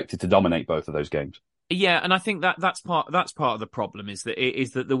be expected to dominate both of those games. Yeah, and I think that's part of the problem is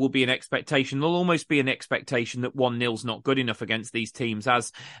that there will be an expectation. There'll almost be an expectation that 1-0's not good enough against these teams,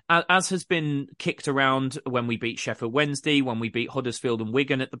 as has been kicked around when we beat Sheffield Wednesday, when we beat Huddersfield and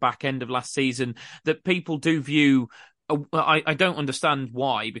Wigan at the back end of last season. That people do view. I don't understand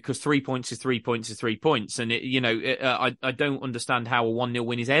why, because 3 points is 3 points is 3 points. And, I don't understand how a 1-0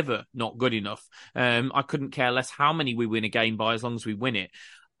 win is ever not good enough. I couldn't care less how many we win a game by as long as we win it.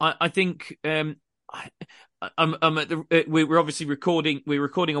 I think I'm at we're obviously recording. We're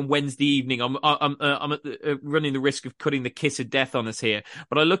recording on Wednesday evening. I'm running the risk of cutting the kiss of death on us here.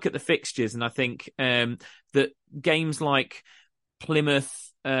 But I look at the fixtures and I think that games like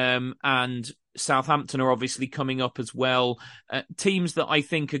Plymouth and Southampton are obviously coming up as well. Teams that I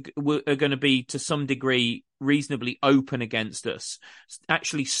think are going to be, to some degree, reasonably open against us,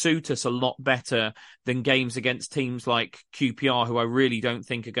 actually suit us a lot better than games against teams like QPR, who I really don't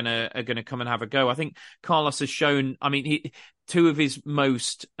think are going to come and have a go. I think Carlos has shown. I mean, two of his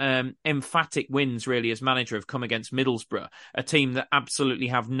most emphatic wins, really, as manager, have come against Middlesbrough, a team that absolutely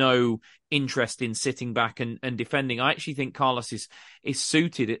have no interest in sitting back and defending. I actually think Carlos is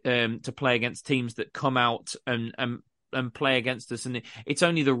suited to play against teams that come out and play against us. And it's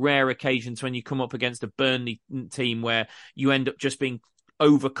only the rare occasions when you come up against a Burnley team where you end up just being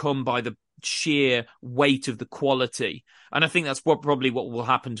overcome by the sheer weight of the quality. And I think that's probably what will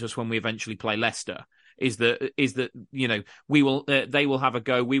happen to us when we eventually play Leicester. Is that we will they will have a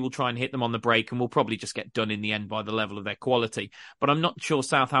go. We will try and hit them on the break, and we'll probably just get done in the end by the level of their quality. But I'm not sure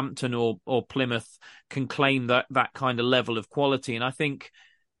Southampton or Plymouth can claim that kind of level of quality. And I think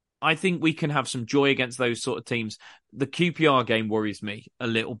I think we can have some joy against those sort of teams. The QPR game worries me a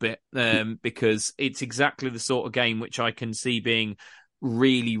little bit because it's exactly the sort of game which I can see being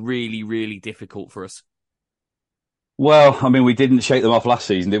really, really, really difficult for us. Well, I mean, we didn't shake them off last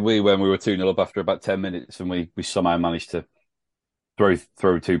season, did we? When we were 2-0 up after about 10 minutes, and we somehow managed to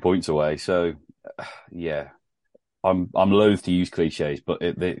throw 2 points away. So, yeah, I'm loath to use cliches, but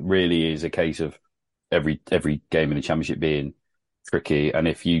it really is a case of every game in the Championship being tricky, and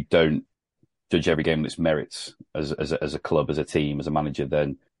if you don't judge every game on its merits as a club, as a team, as a manager,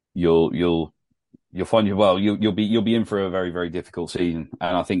 then you'll find you'll be in for a very, very difficult season.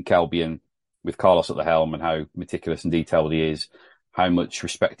 And I think Albion, with Carlos at the helm and how meticulous and detailed he is, how much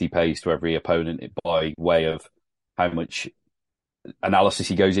respect he pays to every opponent by way of how much analysis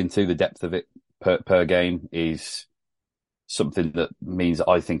he goes into, the depth of it per game, is something that means that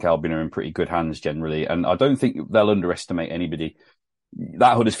I think Albion are in pretty good hands generally. And I don't think they'll underestimate anybody.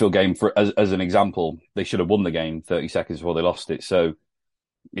 That Huddersfield game, as an example, they should have won the game 30 seconds before they lost it. So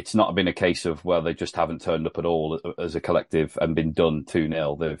it's not been a case of, well, they just haven't turned up at all as a collective and been done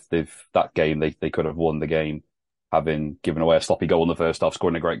 2-0. They've that game, they could have won the game, having given away a sloppy goal in the first half,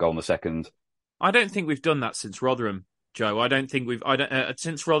 scoring a great goal in the second. I don't think we've done that since Rotherham, Joe. I don't think we've.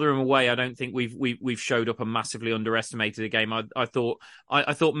 Since Rotherham away, I don't think we've showed up and massively underestimated a game. I thought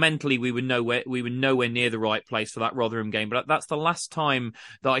mentally we were nowhere near the right place for that Rotherham game. But that's the last time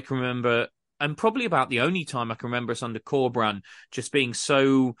that I can remember, and probably about the only time I can remember us under Corberan just being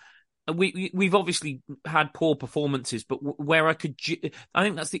so. We've obviously had poor performances, but where I think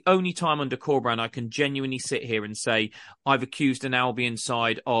that's the only time under Corberan I can genuinely sit here and say I've accused an Albion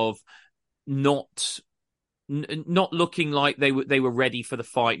side of not looking like they were ready for the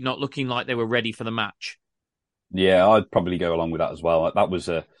fight, not looking like they were ready for the match. Yeah, I'd probably go along with that as well. That was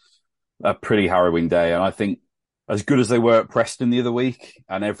a pretty harrowing day, and I think as good as they were at Preston the other week,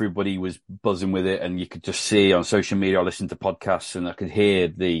 and everybody was buzzing with it, and you could just see on social media, I listened to podcasts, and I could hear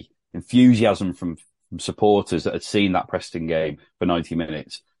the enthusiasm from supporters that had seen that Preston game for 90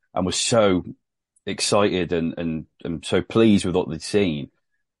 minutes and was so excited and so pleased with what they'd seen.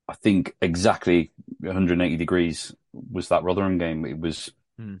 I think exactly 180 degrees was that Rotherham game. It was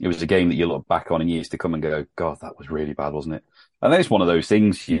a game that you look back on in years to come and go, God, that was really bad, wasn't it? And it's one of those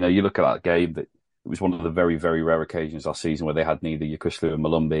things, you look at that game, that it was one of the very, very rare occasions last season where they had neither Yokuslu and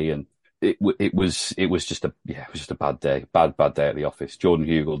Malumbi, and it was just a bad day, bad day at the office. Jordan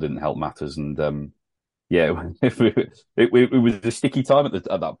Hugill didn't help matters, and it was a sticky time at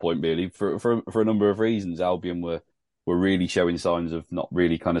that point, really, for a number of reasons. Albion were really showing signs of not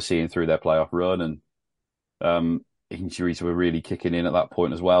really kind of seeing through their playoff run, and injuries were really kicking in at that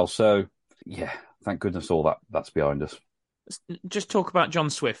point as well. So, yeah, thank goodness that's behind us. Just talk about John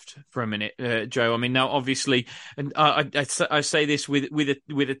Swift for a minute, Joe. I mean, now obviously, and I say this with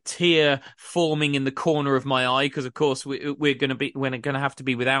a tear forming in the corner of my eye, because of course we're going to have to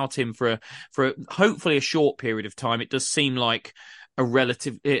be without him for hopefully a short period of time. It does seem like a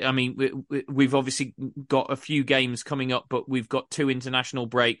relative. I mean, we've obviously got a few games coming up, but we've got 2 international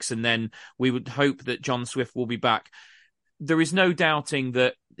breaks, and then we would hope that John Swift will be back. There is no doubting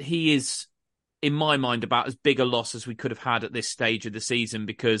that he is, in my mind, about as big a loss as we could have had at this stage of the season,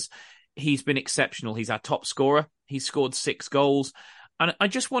 because he's been exceptional. He's our top scorer. He's scored 6 goals. And I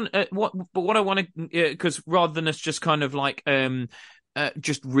just want, what I want to, because rather than us just kind of like,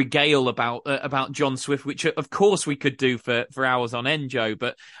 just regale about John Swift, which of course we could do for hours on end, Joe,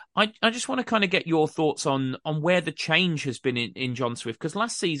 but I just want to kind of get your thoughts on where the change has been in John Swift, because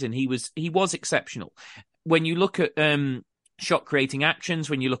last season he was exceptional. When you look at, shot creating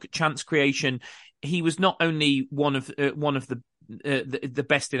actions, when you look at chance creation, he was not only one of the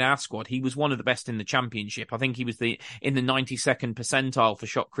best in our squad, he was one of the best in the Championship. I think he was in the 92nd percentile for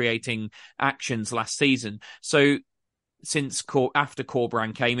shot creating actions last season. So since after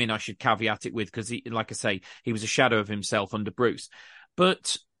Corberan came in, I should caveat it with, because like I say, he was a shadow of himself under Bruce,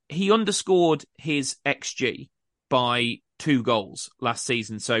 but he underscored his XG by 2 goals last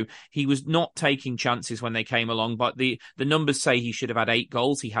season. So he was not taking chances when they came along, but the numbers say he should have had 8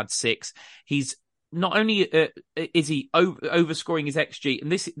 goals. He had 6. He's not only is he overscoring his XG,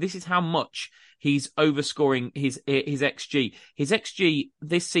 and this is how much he's overscoring his XG. His XG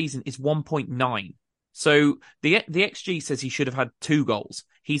this season is 1.9. So the XG says he should have had 2 goals.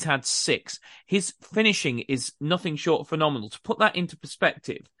 He's had 6. His finishing is nothing short of phenomenal. To put that into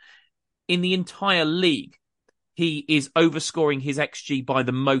perspective, in the entire league, he is overscoring his XG by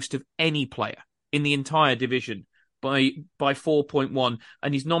the most of any player in the entire division by 4.1,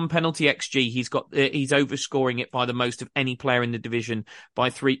 and his non-penalty XG he's overscoring it by the most of any player in the division by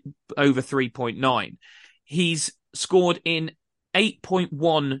over 3.9. He's scored in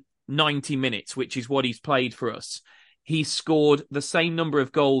 8.1 90 minutes, which is what he's played for us, he scored the same number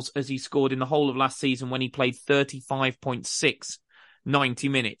of goals as he scored in the whole of last season when he played 35.6 90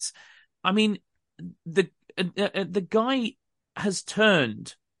 minutes. I mean, the guy has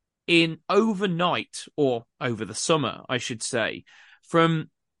turned in overnight, or over the summer, I should say, from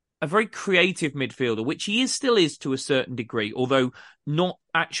a very creative midfielder, which he still is to a certain degree, although not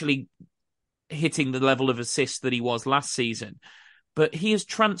actually hitting the level of assists that he was last season. But he has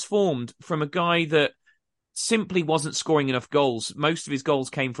transformed from a guy that simply wasn't scoring enough goals. Most of his goals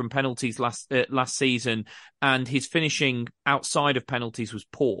came from penalties last season, and his finishing outside of penalties was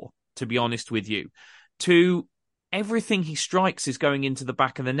poor, to be honest with you. To everything he strikes is going into the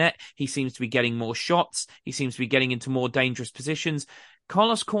back of the net. He seems to be getting more shots. He seems to be getting into more dangerous positions.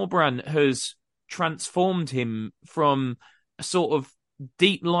 Carlos Corberán has transformed him from a sort of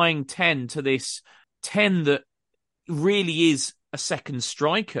deep-lying 10 to this 10 that really is a second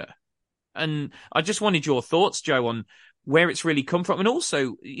striker. And I just wanted your thoughts, Joe, on where it's really come from. And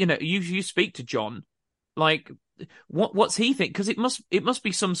also, you speak to John, like, what's he think? Because it must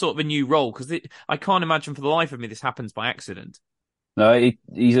be some sort of a new role, because I can't imagine for the life of me this happens by accident. No,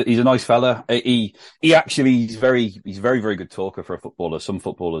 he's a nice fella. He actually he's very, very good talker for a footballer. Some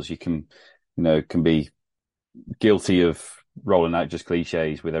footballers can be guilty of rolling out just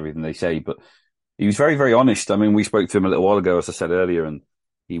cliches with everything they say, but he was very, very honest. I mean, we spoke to him a little while ago, as I said earlier, and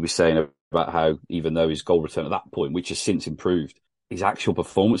he was saying about how even though his goal return at that point, which has since improved, his actual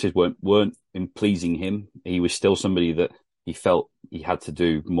performances weren't in pleasing him. He was still somebody that he felt he had to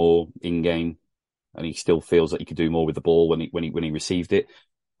do more in game, and he still feels that he could do more with the ball when he received it.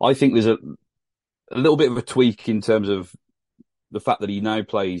 I think there's a little bit of a tweak in terms of the fact that he now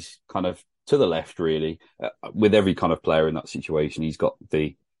plays kind of to the left, really. With every kind of player in that situation, he's got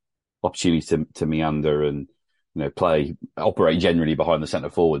the opportunity to meander and operate generally behind the centre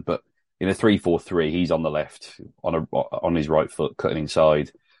forward. But in a 3-4-3, he's on the left, on his right foot, cutting inside.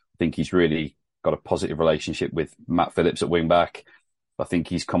 I think he's really got a positive relationship with Matt Phillips at wing back. I think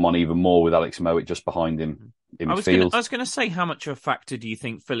he's come on even more with Alex Mowat just behind him in midfield. I was going to say, how much of a factor do you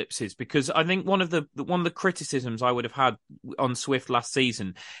think Phillips is? Because I think one of the criticisms I would have had on Swift last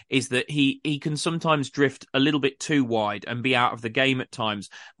season is that he can sometimes drift a little bit too wide and be out of the game at times.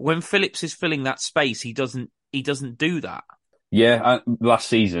 When Phillips is filling that space, he doesn't do that. Yeah, last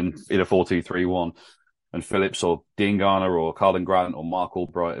season in a 4-2-3-1, and Phillips or Dean Garner or Carlin Grant or Mark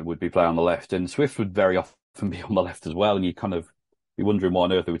Albright would be playing on the left, and Swift would very often be on the left as well, and you kind of be wondering why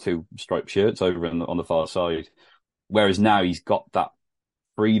on earth there were two striped shirts over on the far side. Whereas now he's got that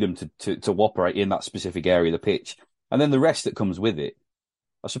freedom to operate in that specific area of the pitch, and then the rest that comes with it,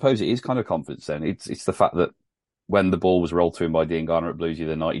 I suppose it is kind of confidence. Then it's the fact that when the ball was rolled to him by Dean Garner at Blues the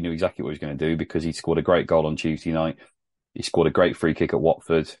other night, he knew exactly what he was going to do, because he scored a great goal on Tuesday night. He scored a great free kick at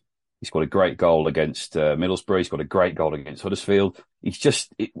Watford. He scored a great goal against Middlesbrough. He scored a great goal against Huddersfield.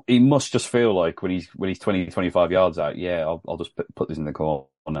 He must just feel like when he's 20, 25 yards out, I'll just put this in the corner.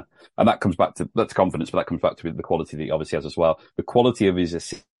 And that comes back to, that's confidence, but that comes back to the quality that he obviously has as well. The quality of his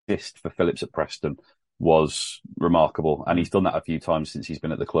assist for Phillips at Preston was remarkable. And he's done that a few times since he's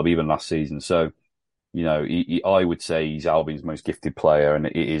been at the club, even last season. So, I would say he's Albion's most gifted player, and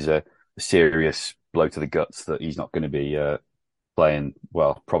it is a serious blow to the guts that he's not going to be playing,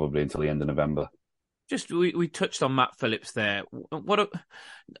 well, probably until the end of November. We touched on Matt Phillips there. I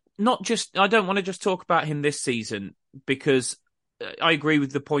don't want to just talk about him this season, because I agree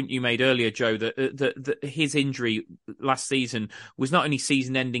with the point you made earlier, Joe, that his injury last season was not only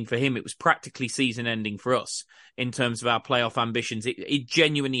season-ending for him, it was practically season-ending for us in terms of our playoff ambitions. It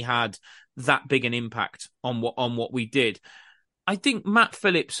genuinely had that big an impact on what we did. I think Matt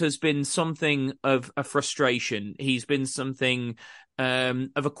Phillips has been something of a frustration. He's been something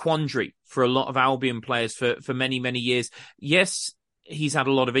of a quandary for a lot of Albion players for many, many years. Yes, he's had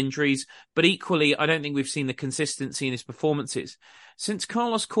a lot of injuries, but equally, I don't think we've seen the consistency in his performances. Since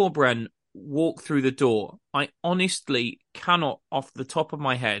Carlos Corberán walked through the door, I honestly cannot, off the top of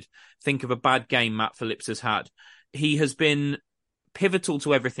my head, think of a bad game Matt Phillips has had. He has been pivotal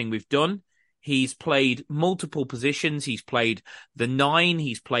to everything we've done. He's played multiple positions. He's played the 9.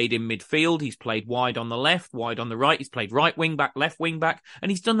 He's played in midfield. He's played wide on the left, wide on the right. He's played right wing back, left wing back,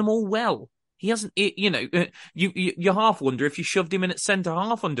 and he's done them all well. He hasn't, you half wonder if you shoved him in at centre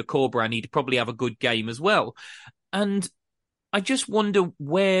half under Corberán, he'd probably have a good game as well. And I just wonder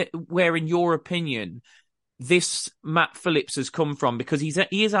where in your opinion, this Matt Phillips has come from, because he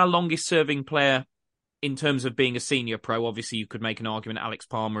is our longest serving player in terms of being a senior pro. Obviously, you could make an argument Alex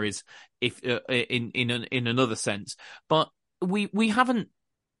Palmer is, if in another sense, but we haven't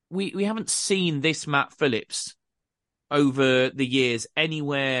seen this Matt Phillips over the years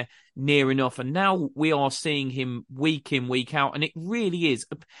anywhere near enough. And now we are seeing him week in, week out. And it really is,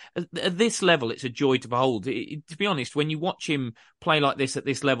 at this level, it's a joy to behold. To be honest, when you watch him play like this at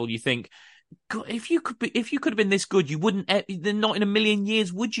this level, you think, God, if you could have been this good, you wouldn't, not in a million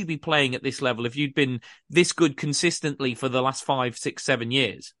years would you be playing at this level if you'd been this good consistently for the last 5, 6, 7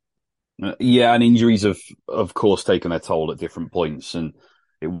 years. Yeah, and injuries have, of course, taken their toll at different points. And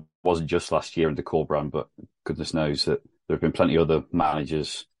it wasn't just last year under Corberán, but goodness knows that there have been plenty of other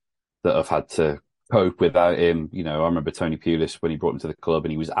managers that have had to cope without him. You know, I remember Tony Pulis when he brought him to the club,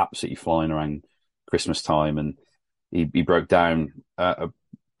 and he was absolutely flying around Christmas time, and he broke down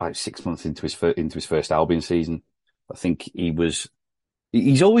about 6 months into his first Albion season. I think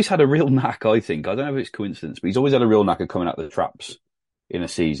he's always had a real knack, I think. I don't know if it's coincidence, but he's always had a real knack of coming out of the traps in a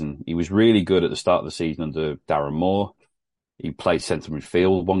season. He was really good at the start of the season under Darren Moore. He played centre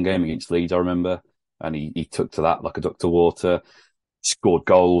midfield one game against Leeds, I remember, and he took to that like a duck to water, scored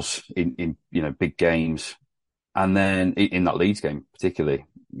goals in big games. And then in that Leeds game particularly,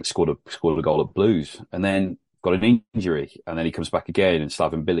 scored a goal at Blues, and then got an injury, and then he comes back again, and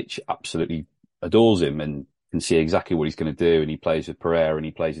Slaven Bilic absolutely adores him and can see exactly what he's going to do, and he plays with Pereira and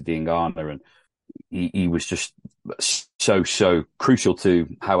he plays with Diangana, and he was just so crucial to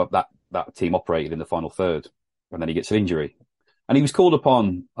how that team operated in the final third. And then he gets an injury, and he was called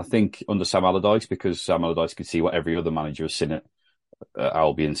upon, I think, under Sam Allardyce, because Sam Allardyce could see what every other manager has seen at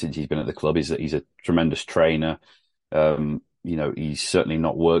Albion since he's been at the club, is that he's a tremendous trainer. He's certainly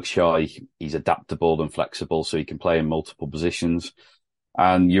not work shy. He's adaptable and flexible, so he can play in multiple positions.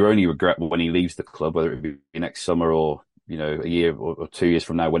 And your only regret when he leaves the club, whether it be next summer or a year or 2 years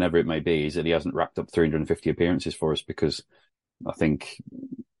from now, whenever it may be, is that he hasn't racked up 350 appearances for us, because I think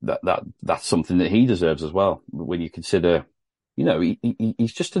that's something that he deserves as well. When you consider,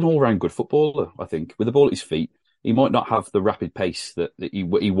 he's just an all-round good footballer. I think with the ball at his feet, he might not have the rapid pace that he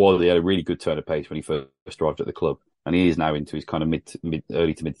was. He had a really good turn of pace when he first arrived at the club, and he is now into his kind of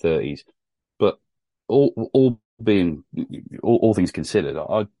early to mid 30s. But all things considered,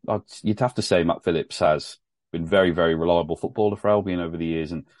 you'd have to say Matt Phillips has been very, very reliable footballer for Albion over the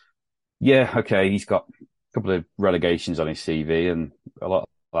years. And yeah, okay, he's got a couple of relegations on his CV, and a lot of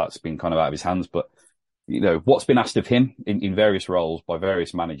that's been kind of out of his hands. But what's been asked of him in various roles by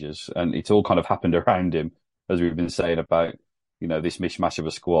various managers, and it's all kind of happened around him, as we've been saying about this mishmash of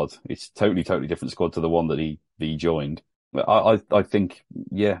a squad. It's totally different squad to the one that he joined. I think,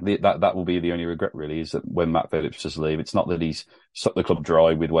 yeah, that will be the only regret, really, is that when Matt Phillips does leave, it's not that he's sucked the club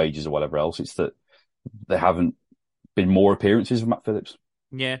dry with wages or whatever else. It's that there haven't been more appearances of Matt Phillips.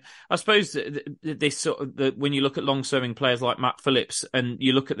 Yeah, I suppose this sort of when you look at long-serving players like Matt Phillips and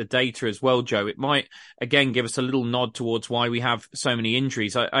you look at the data as well, Joe, it might again give us a little nod towards why we have so many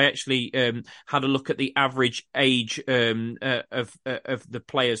injuries. I actually had a look at the average age of the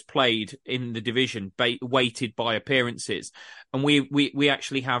players played in the division, weighted by appearances, and we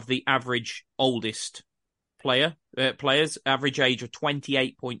actually have the average oldest players average age of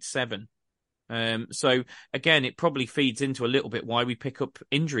 28.7. So again, it probably feeds into a little bit why we pick up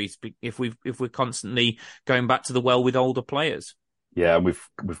injuries if we're constantly going back to the well with older players. Yeah, we've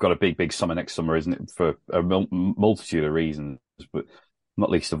got a big summer next summer, isn't it? For a multitude of reasons, but not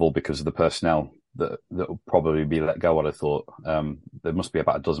least of all because of the personnel that will probably be let go. What I thought, there must be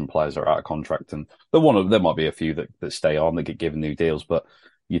about a dozen players that are out of contract, and there might be a few that stay on that get given new deals, but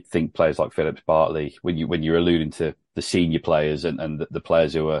you'd think players like Phillips, Bartley, when you're alluding to the senior players and the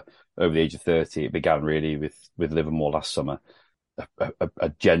players who are over the age of 30, it began really with Livermore last summer. A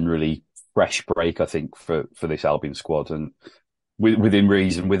generally fresh break, I think, for this Albion squad, and within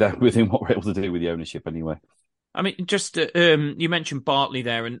reason, within what we're able to do with the ownership anyway. I mean, just you mentioned Bartley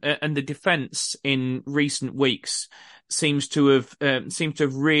there, and the defence in recent weeks seems to have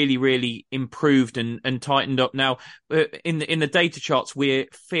really, really improved and tightened up. Now, in the data charts, we're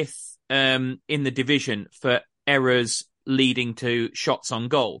fifth in the division for errors leading to shots on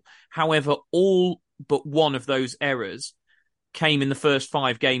goal. However, all but one of those errors came in the first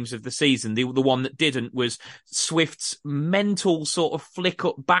 5 games of the season. The one that didn't was Swift's mental sort of flick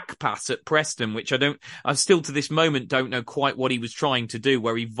up back pass at Preston, which I still to this moment don't know quite what he was trying to do,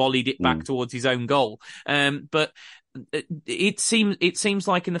 where he volleyed it back towards his own goal. But it seems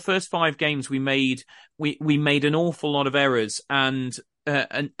like in the first 5 games we made an awful lot of errors, and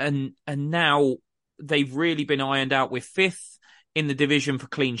now they've really been ironed out. We're 5th in the division for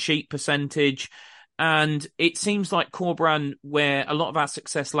clean sheet percentage. And it seems like Corberán, where a lot of our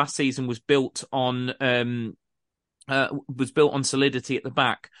success last season was built on solidity at the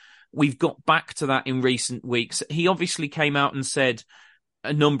back, we've got back to that in recent weeks. He obviously came out and said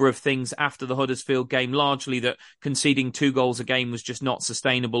a number of things after the Huddersfield game, largely that conceding 2 goals a game was just not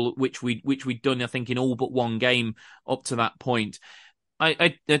sustainable, which we'd done, I think, in all but one game up to that point.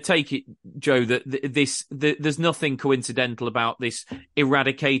 I take it, Joe, that there's nothing coincidental about this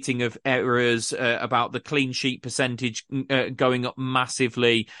eradicating of errors, about the clean sheet percentage going up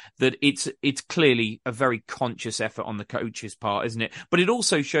massively. That it's clearly a very conscious effort on the coach's part, isn't it? But it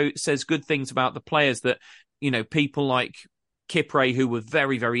also says good things about the players, that people like Kipre, who were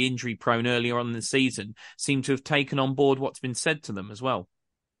very, very injury prone earlier on in the season, seem to have taken on board what's been said to them as well.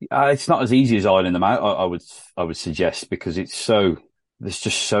 It's not as easy as ironing them out, I would suggest, because there's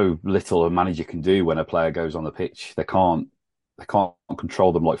just so little a manager can do when a player goes on the pitch. They can't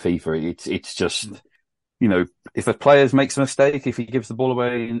control them like FIFA. It's just, if a player makes a mistake, if he gives the ball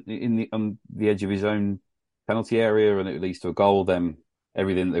away on the edge of his own penalty area and it leads to a goal, then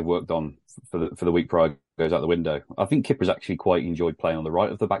everything that they've worked on for the week prior goes out the window. I think Kipper's actually quite enjoyed playing on the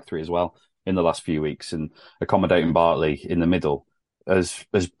right of the back three as well in the last few weeks, and accommodating Bartley in the middle has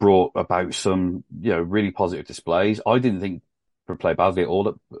brought about some really positive displays. I didn't think play badly at all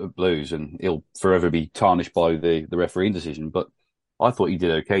at Blues, and he'll forever be tarnished by the refereeing decision. But I thought he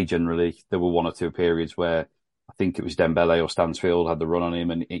did okay generally. There were 1 or 2 periods where I think it was Dembele or Stansfield had the run on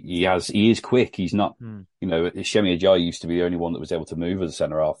him, and he is quick. He's not, Shemi Ajayi used to be the only one that was able to move as a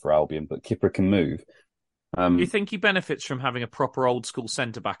centre half for Albion, but Kipper can move. Do you think he benefits from having a proper old school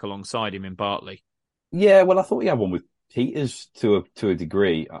centre back alongside him in Bartley? Yeah, well, I thought he had one with Peters to a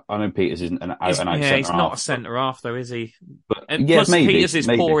degree. I know Peters isn't an out centre half. He's not a centre half though, is he? But plus, maybe, Peters is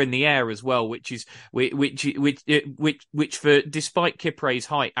poor in the air as well, which for despite Kipre's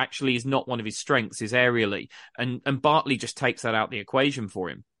height, actually is not one of his strengths, is aerially, and Bartley just takes that out the equation for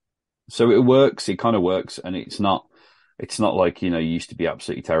him. So it works. It kind of works, and it's not like you used to be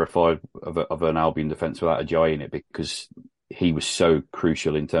absolutely terrified of an Albion defence without Ajayi in it, because he was so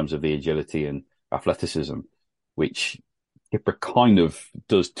crucial in terms of the agility and athleticism, which Kipper kind of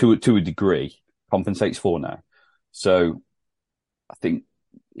does to a degree, compensates for now. So I think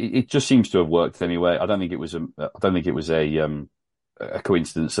it just seems to have worked anyway. I don't think it was a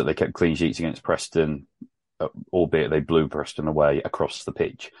coincidence that they kept clean sheets against Preston, albeit they blew Preston away across the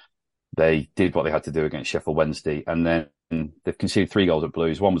pitch. They did what they had to do against Sheffield Wednesday, and then they've conceded 3 goals at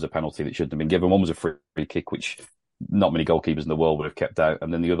Blues. 1 was a penalty that shouldn't have been given. 1 was a free kick, which not many goalkeepers in the world would have kept out,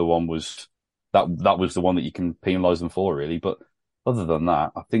 and then the other one was that was the one that you can penalise them for, really. But other than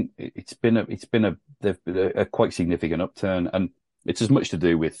that, I think it's been a quite significant upturn, and it's as much to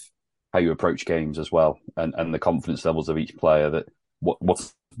do with how you approach games as well, and the confidence levels of each player, that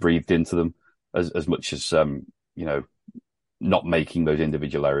what's breathed into them, as much as not making those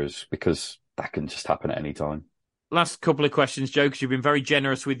individual errors, because that can just happen at any time. Last couple of questions, Joe, because you've been very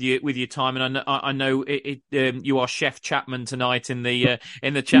generous with your time, and I know you are Chef Chapman tonight in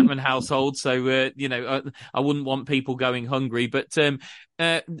the Chapman household, so I wouldn't want people going hungry. But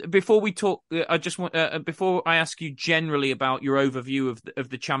before we talk, I just want before I ask you generally about your overview of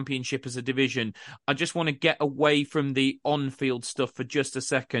the Championship as a division, I just want to get away from the on-field stuff for just a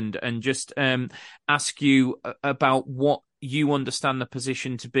second and just ask you about what you understand the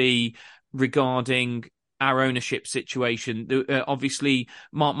position to be regarding our ownership situation. Obviously,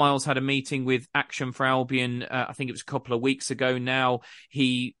 Mark Miles had a meeting with Action for Albion. I think it was a couple of weeks ago now.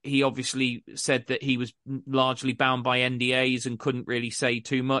 He obviously said that he was largely bound by NDAs and couldn't really say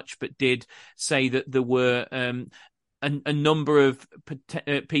too much, but did say that there were a number of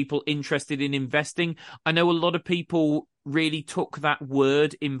people interested in investing. I know a lot of people really took that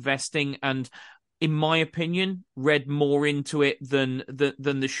word investing and, in my opinion, read more into it than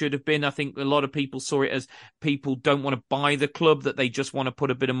there should have been. I think a lot of people saw it as people don't want to buy the club, that they just want to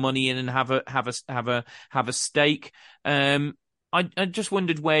put a bit of money in and have a stake. I just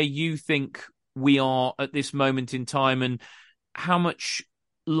wondered where you think we are at this moment in time, and how much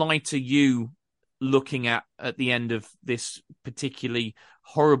light are you looking at the end of this particularly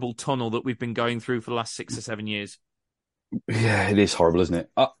horrible tunnel that we've been going through for the last 6 or 7 years? Yeah, it is horrible, isn't it?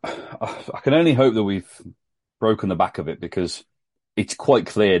 I can only hope that we've broken the back of it, because it's quite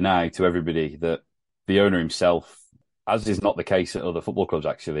clear now to everybody that the owner himself, as is not the case at other football clubs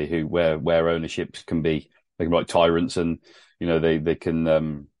actually, where ownerships can be like tyrants, and they can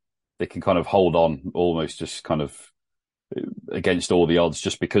kind of hold on almost just kind of against all the odds,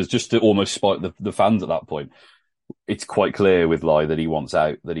 just to almost spite the fans at that point. It's quite clear with Lai that he wants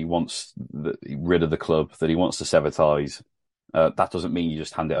out, that he wants rid of the club, that he wants to sever ties. That doesn't mean you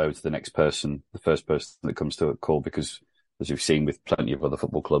just hand it over to the next person, the first person that comes to a call, because as we've seen with plenty of other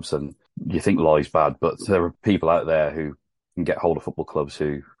football clubs, and you think Lai's bad, but there are people out there who can get hold of football clubs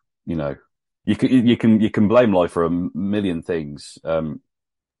who, you can blame Lai for a million things.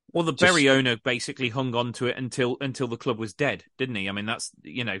 Well, the Bury owner basically hung on to it until the club was dead, didn't he? I mean, that's,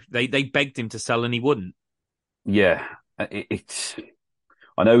 they begged him to sell and he wouldn't. Yeah, it's.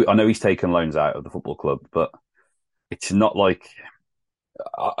 I know he's taken loans out of the football club, but it's not like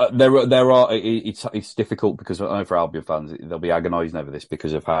there are. It's difficult because I know for Albion fans they'll be agonising over this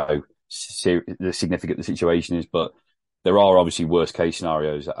because of how significant the situation is. But there are obviously worst case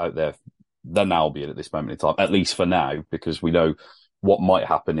scenarios out there than Albion at this moment in time, at least for now, because we know what might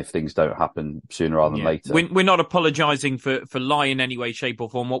happen if things don't happen sooner rather than later. We're not apologising for lying in any way, shape or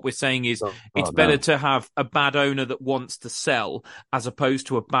form. What we're saying is it's better to have a bad owner that wants to sell as opposed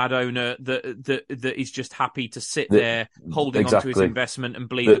to a bad owner that is just happy to sit there holding on to his investment and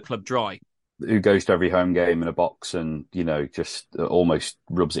bleed the club dry. Who goes to every home game in a box and, just almost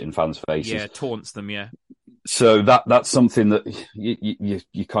rubs it in fans' faces. Yeah, taunts them, yeah. So that's something that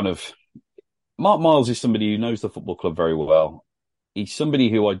you kind of... Mark Miles is somebody who knows the football club very well. He's somebody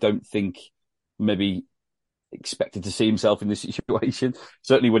who I don't think maybe expected to see himself in this situation.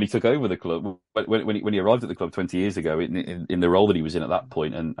 Certainly when he took over the club, when he arrived at the club 20 years ago, in the role that he was in at that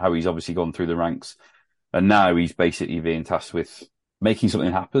point, and how he's obviously gone through the ranks. And now he's basically being tasked with making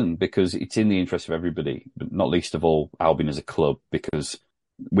something happen because it's in the interest of everybody, but not least of all Albion as a club, because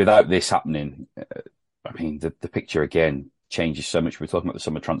without this happening, I mean, the picture again changes so much. We're talking about the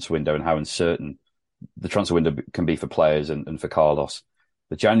summer transfer window and how uncertain the transfer window can be for players and for Carlos.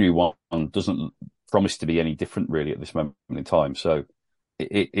 The January one doesn't promise to be any different really at this moment in time. So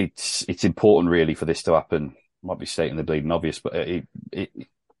it's important really for this to happen. Might be stating the bleeding obvious, but in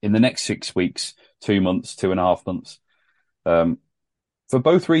the next 6 weeks, 2 months, 2.5 months, for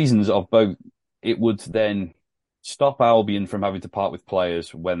both reasons it would then stop Albion from having to part with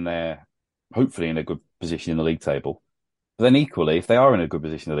players when they're hopefully in a good position in the league table. But then equally, if they are in a good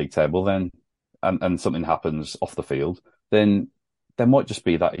position in the league table, then and something happens off the field, then there might just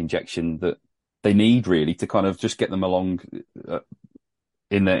be that injection that they need really to kind of just get them along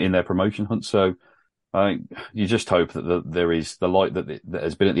in their promotion hunt. So you just hope that there is the light that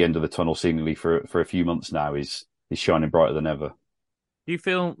has been at the end of the tunnel seemingly for a few months now is shining brighter than ever. Do you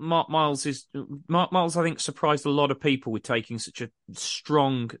feel Mark Miles, I think, surprised a lot of people with taking such a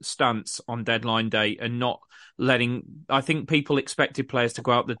strong stance on deadline day and not letting... I think people expected players to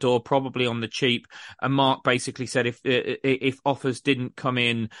go out the door, probably on the cheap. And Mark basically said if offers didn't come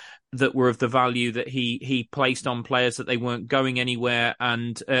in that were of the value that he placed on players, that they weren't going anywhere.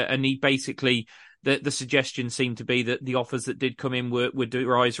 And he basically... The suggestion seemed to be that the offers that did come in were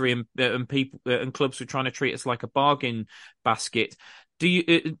derisory and people and clubs were trying to treat us like a bargain basket. Do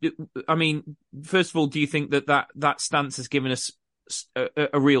you? I mean, first of all, do you think that stance has given us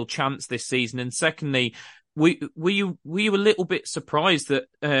a real chance this season? And secondly, were you a little bit surprised that?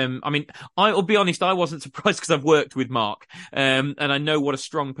 I mean, I'll be honest, I wasn't surprised because I've worked with Mark, and I know what a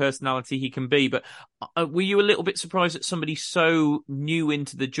strong personality he can be. But were you a little bit surprised that somebody so new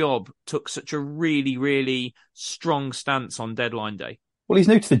into the job took such a really, really strong stance on deadline day? Well, he's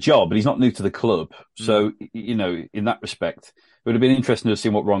new to the job, but he's not new to the club. So, in that respect, it would have been interesting to see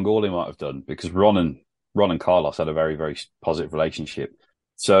what Ron Gawley might have done, because Ron and Carlos had a very, very positive relationship.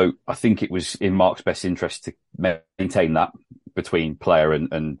 So I think it was in Mark's best interest to maintain that between player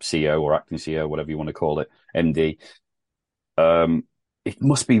and CEO or acting CEO, whatever you want to call it, MD. It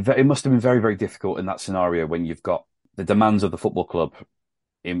must have been very, very difficult in that scenario when you've got the demands of the football club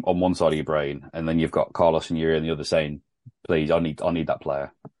on one side of your brain, and then you've got Carlos and Yuri on the other saying, please, I need that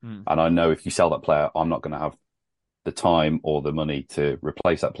player. And I know if you sell that player, I'm not going to have the time or the money to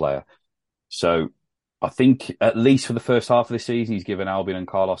replace that player. So I think at least for the first half of the season, he's given Albion and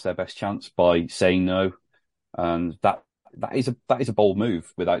Carlos their best chance by saying no. And that is a bold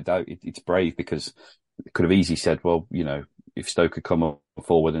move, without doubt. It's brave, because it could have easily said, well, if Stoke had come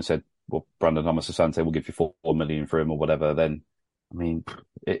forward and said, well, Brandon Thomas-Asante will give you $4 million for him or whatever, then, I mean,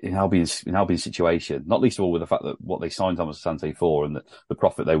 in Albion's situation, not least of all with the fact that what they signed Thomas-Asante for and the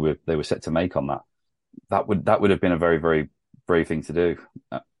profit they were set to make on that would have been a very, very brave thing to do.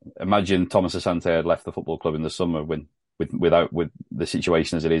 Imagine Thomas-Asante had left the football club in the summer with the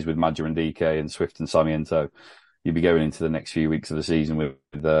situation as it is with Madger and DK and Swift and Sarmiento. You'd be going into the next few weeks of the season with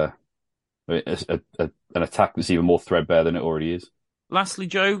an attack that's even more threadbare than it already is. Lastly,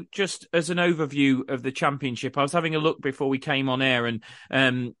 Joe, just as an overview of the Championship, I was having a look before we came on air, and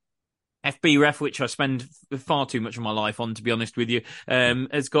FB Ref, which I spend far too much of my life on, to be honest with you,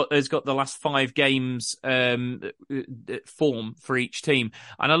 has got the last 5 games form for each team.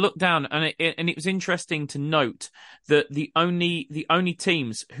 And I looked down, and it was interesting to note that the only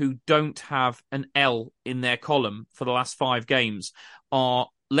teams who don't have an L in their column for the last 5 games are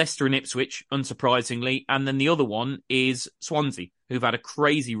Leicester and Ipswich, unsurprisingly, and then the other one is Swansea, who've had a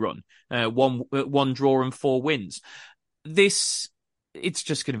crazy run, one draw and 4 wins. It's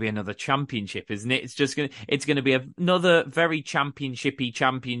just going to be another championship, isn't it? It's going to be another very championship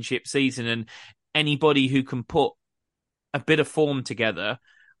season, and anybody who can put a bit of form together.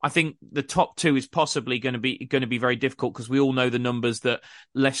 I think the top 2 is possibly going to be very difficult, because we all know the numbers that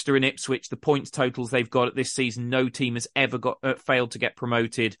Leicester and Ipswich, the points totals they've got at this season. No team has ever failed to get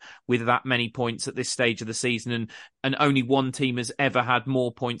promoted with that many points at this stage of the season, and only one team has ever had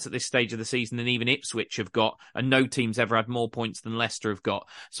more points at this stage of the season than even Ipswich have got, and no team's ever had more points than Leicester have got.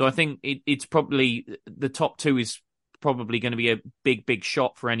 So I think it's probably the top 2 is probably going to be a big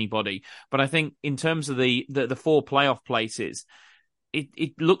shot for anybody. But I think in terms of the 4 playoff places,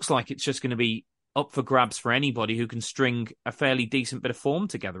 it looks like it's just going to be up for grabs for anybody who can string a fairly decent bit of form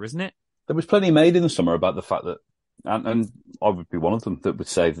together, isn't it? There was plenty made in the summer about the fact that, and I would be one of them, that would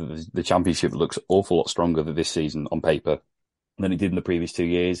say that the Championship looks an awful lot stronger this season on paper than it did in the previous 2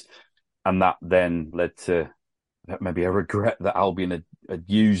 years. And that then led to maybe a regret that Albion had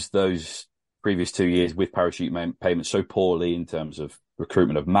used those previous 2 years with parachute payments so poorly in terms of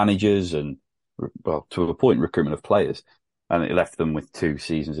recruitment of managers and, well, to a point, recruitment of players. And it left them with 2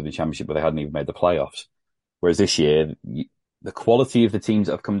 seasons of the Championship where they hadn't even made the playoffs. Whereas this year, the quality of the teams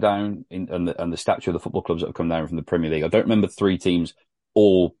that have come down and the stature of the football clubs that have come down from the Premier League, I don't remember 3 teams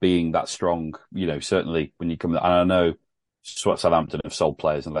all being that strong. Certainly when you come, and I know Southampton have sold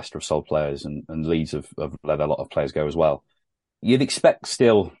players and Leicester have sold players and Leeds have let a lot of players go as well. You'd expect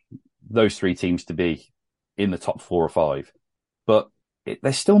still those 3 teams to be in the top 4 or 5, but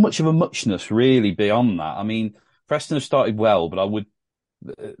there's still much of a muchness really beyond that. I mean, Preston have started well, but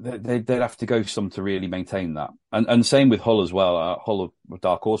they'd have to go some to really maintain that. And same with Hull as well. Hull are a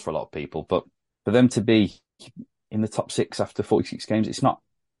dark horse for a lot of people, but for them to be in the top 6 after 46 games, it's not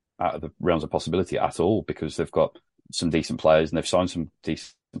out of the realms of possibility at all, because they've got some decent players and they've signed some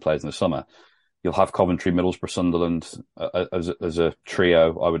decent players in the summer. You'll have Coventry, Middlesbrough, Sunderland as a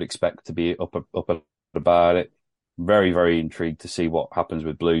trio. I would expect to be up about it. Very, very intrigued to see what happens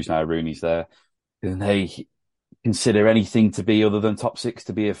with Blues now. Rooney's there. And they consider anything to be other than top 6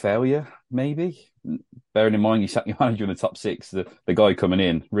 to be a failure, maybe. Bearing in mind you sat your manager in the top 6, the guy coming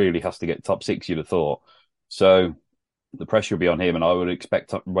in really has to get top 6, you'd have thought. So the pressure will be on him, and I would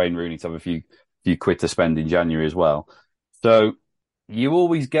expect Wayne Rooney to have a few quid to spend in January as well. So you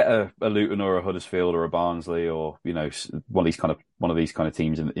always get a Luton or a Huddersfield or a Barnsley or one of these kind of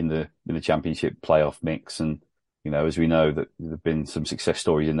teams in the Championship playoff mix, and as we know that there've been some success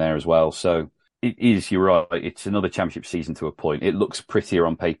stories in there as well. So it is, you're right, it's another Championship season to a point. It looks prettier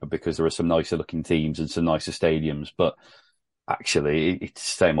on paper because there are some nicer looking teams and some nicer stadiums, but actually it's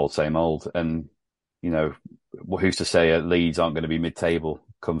same old. And, who's to say Leeds aren't going to be mid-table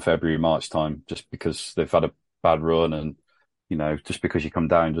come February, March time, just because they've had a bad run, and, just because you come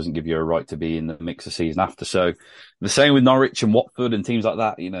down doesn't give you a right to be in the mix of season after. So the same with Norwich and Watford and teams like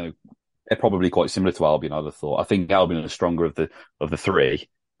that, they're probably quite similar to Albion, I'd have thought. I think Albion are stronger of the 3.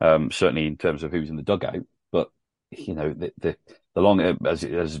 Certainly in terms of who's in the dugout, but the longer, as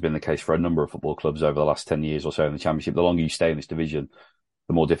has been the case for a number of football clubs over the last 10 years or so in the Championship, the longer you stay in this division,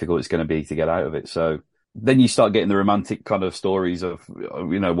 the more difficult it's going to be to get out of it. So then you start getting the romantic kind of stories of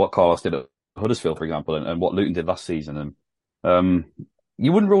what Carlos did at Huddersfield, for example, and what Luton did last season, and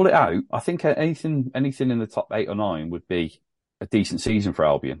you wouldn't rule it out. I think anything in the top 8 or 9 would be a decent season for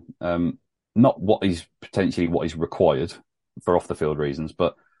Albion. Not what is required for off the field reasons,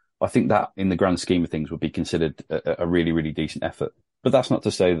 but I think that in the grand scheme of things would be considered a really, really decent effort. But that's not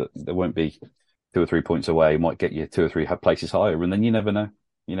to say that there won't be 2 or 3 points away. It might get you 2 or 3 places higher, and then you never know.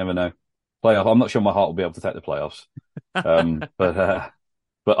 Playoff. I'm not sure my heart will be able to take the playoffs.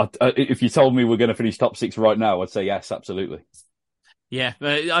 But if you told me we're going to finish top 6 right now, I'd say yes, absolutely. Yeah,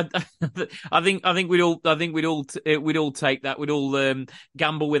 I think we'd all take that. We'd all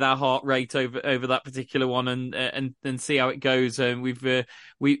gamble with our heart rate over that particular one and see how it goes. We've been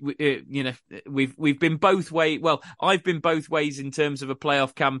both ways. Well, I've been both ways in terms of a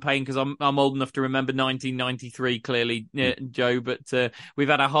playoff campaign because I'm old enough to remember 1993 clearly, Joe. But we've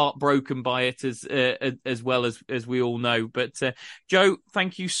had our heart broken by it as well as we all know. But Joe,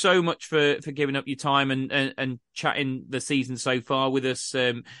 thank you so much for giving up your time and chatting the season so far with us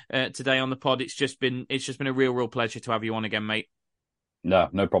today on the pod. It's just been a real pleasure to have you on again, mate. No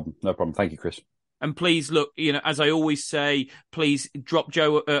problem. Thank you, Chris. And please, look, as I always say, please drop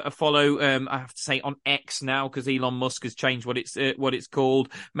Joe a follow. I have to say on X now because Elon Musk has changed what it's called.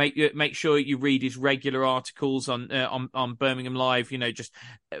 Make sure you read his regular articles on Birmingham Live.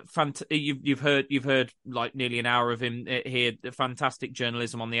 You've heard like nearly an hour of him here. Fantastic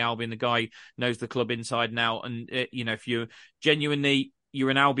journalism on the Albion. The guy knows the club inside and out. And if you're genuinely you're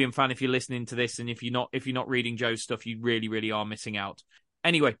an Albion fan, if you're listening to this, and if you're not reading Joe's stuff, you really, really are missing out.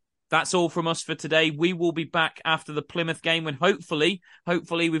 Anyway. That's all from us for today. We will be back after the Plymouth game when hopefully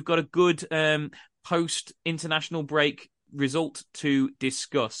we've got a good post-international break result to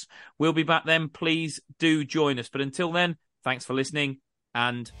discuss. We'll be back then. Please do join us. But until then, thanks for listening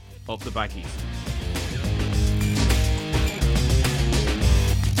and up the Baggies.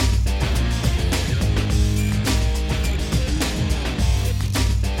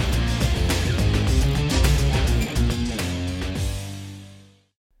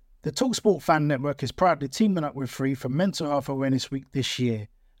 The TalkSport Fan Network is proudly teaming up with Free for Mental Health Awareness Week this year.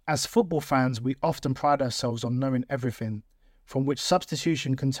 As football fans, we often pride ourselves on knowing everything, from which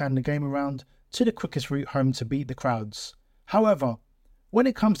substitution can turn the game around to the quickest route home to beat the crowds. However, when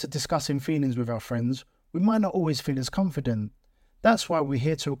it comes to discussing feelings with our friends, we might not always feel as confident. That's why we're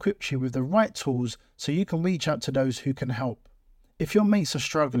here to equip you with the right tools so you can reach out to those who can help. If your mates are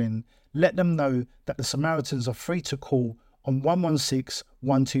struggling, let them know that the Samaritans are free to call on 116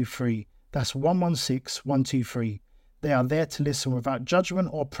 123. That's 116 123. They are there to listen without judgment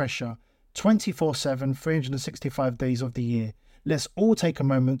or pressure, 24/7, 365 days of the year. Let's all take a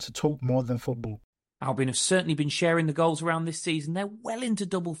moment to talk more than football. Albion have certainly been sharing the goals around this season. They're well into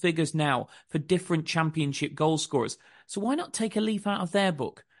double figures now for different championship goal scorers. So why not take a leaf out of their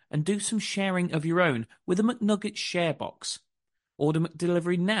book and do some sharing of your own with a McNuggets share box? Order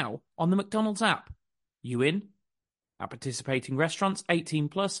McDelivery now on the McDonald's app. You in? At participating restaurants, 18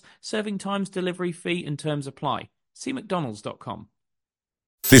 plus, serving times, delivery fee and terms apply. See mcdonalds.com.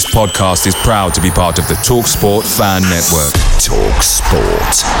 This podcast is proud to be part of the TalkSport Fan Network.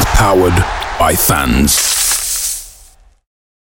 TalkSport. Powered by fans.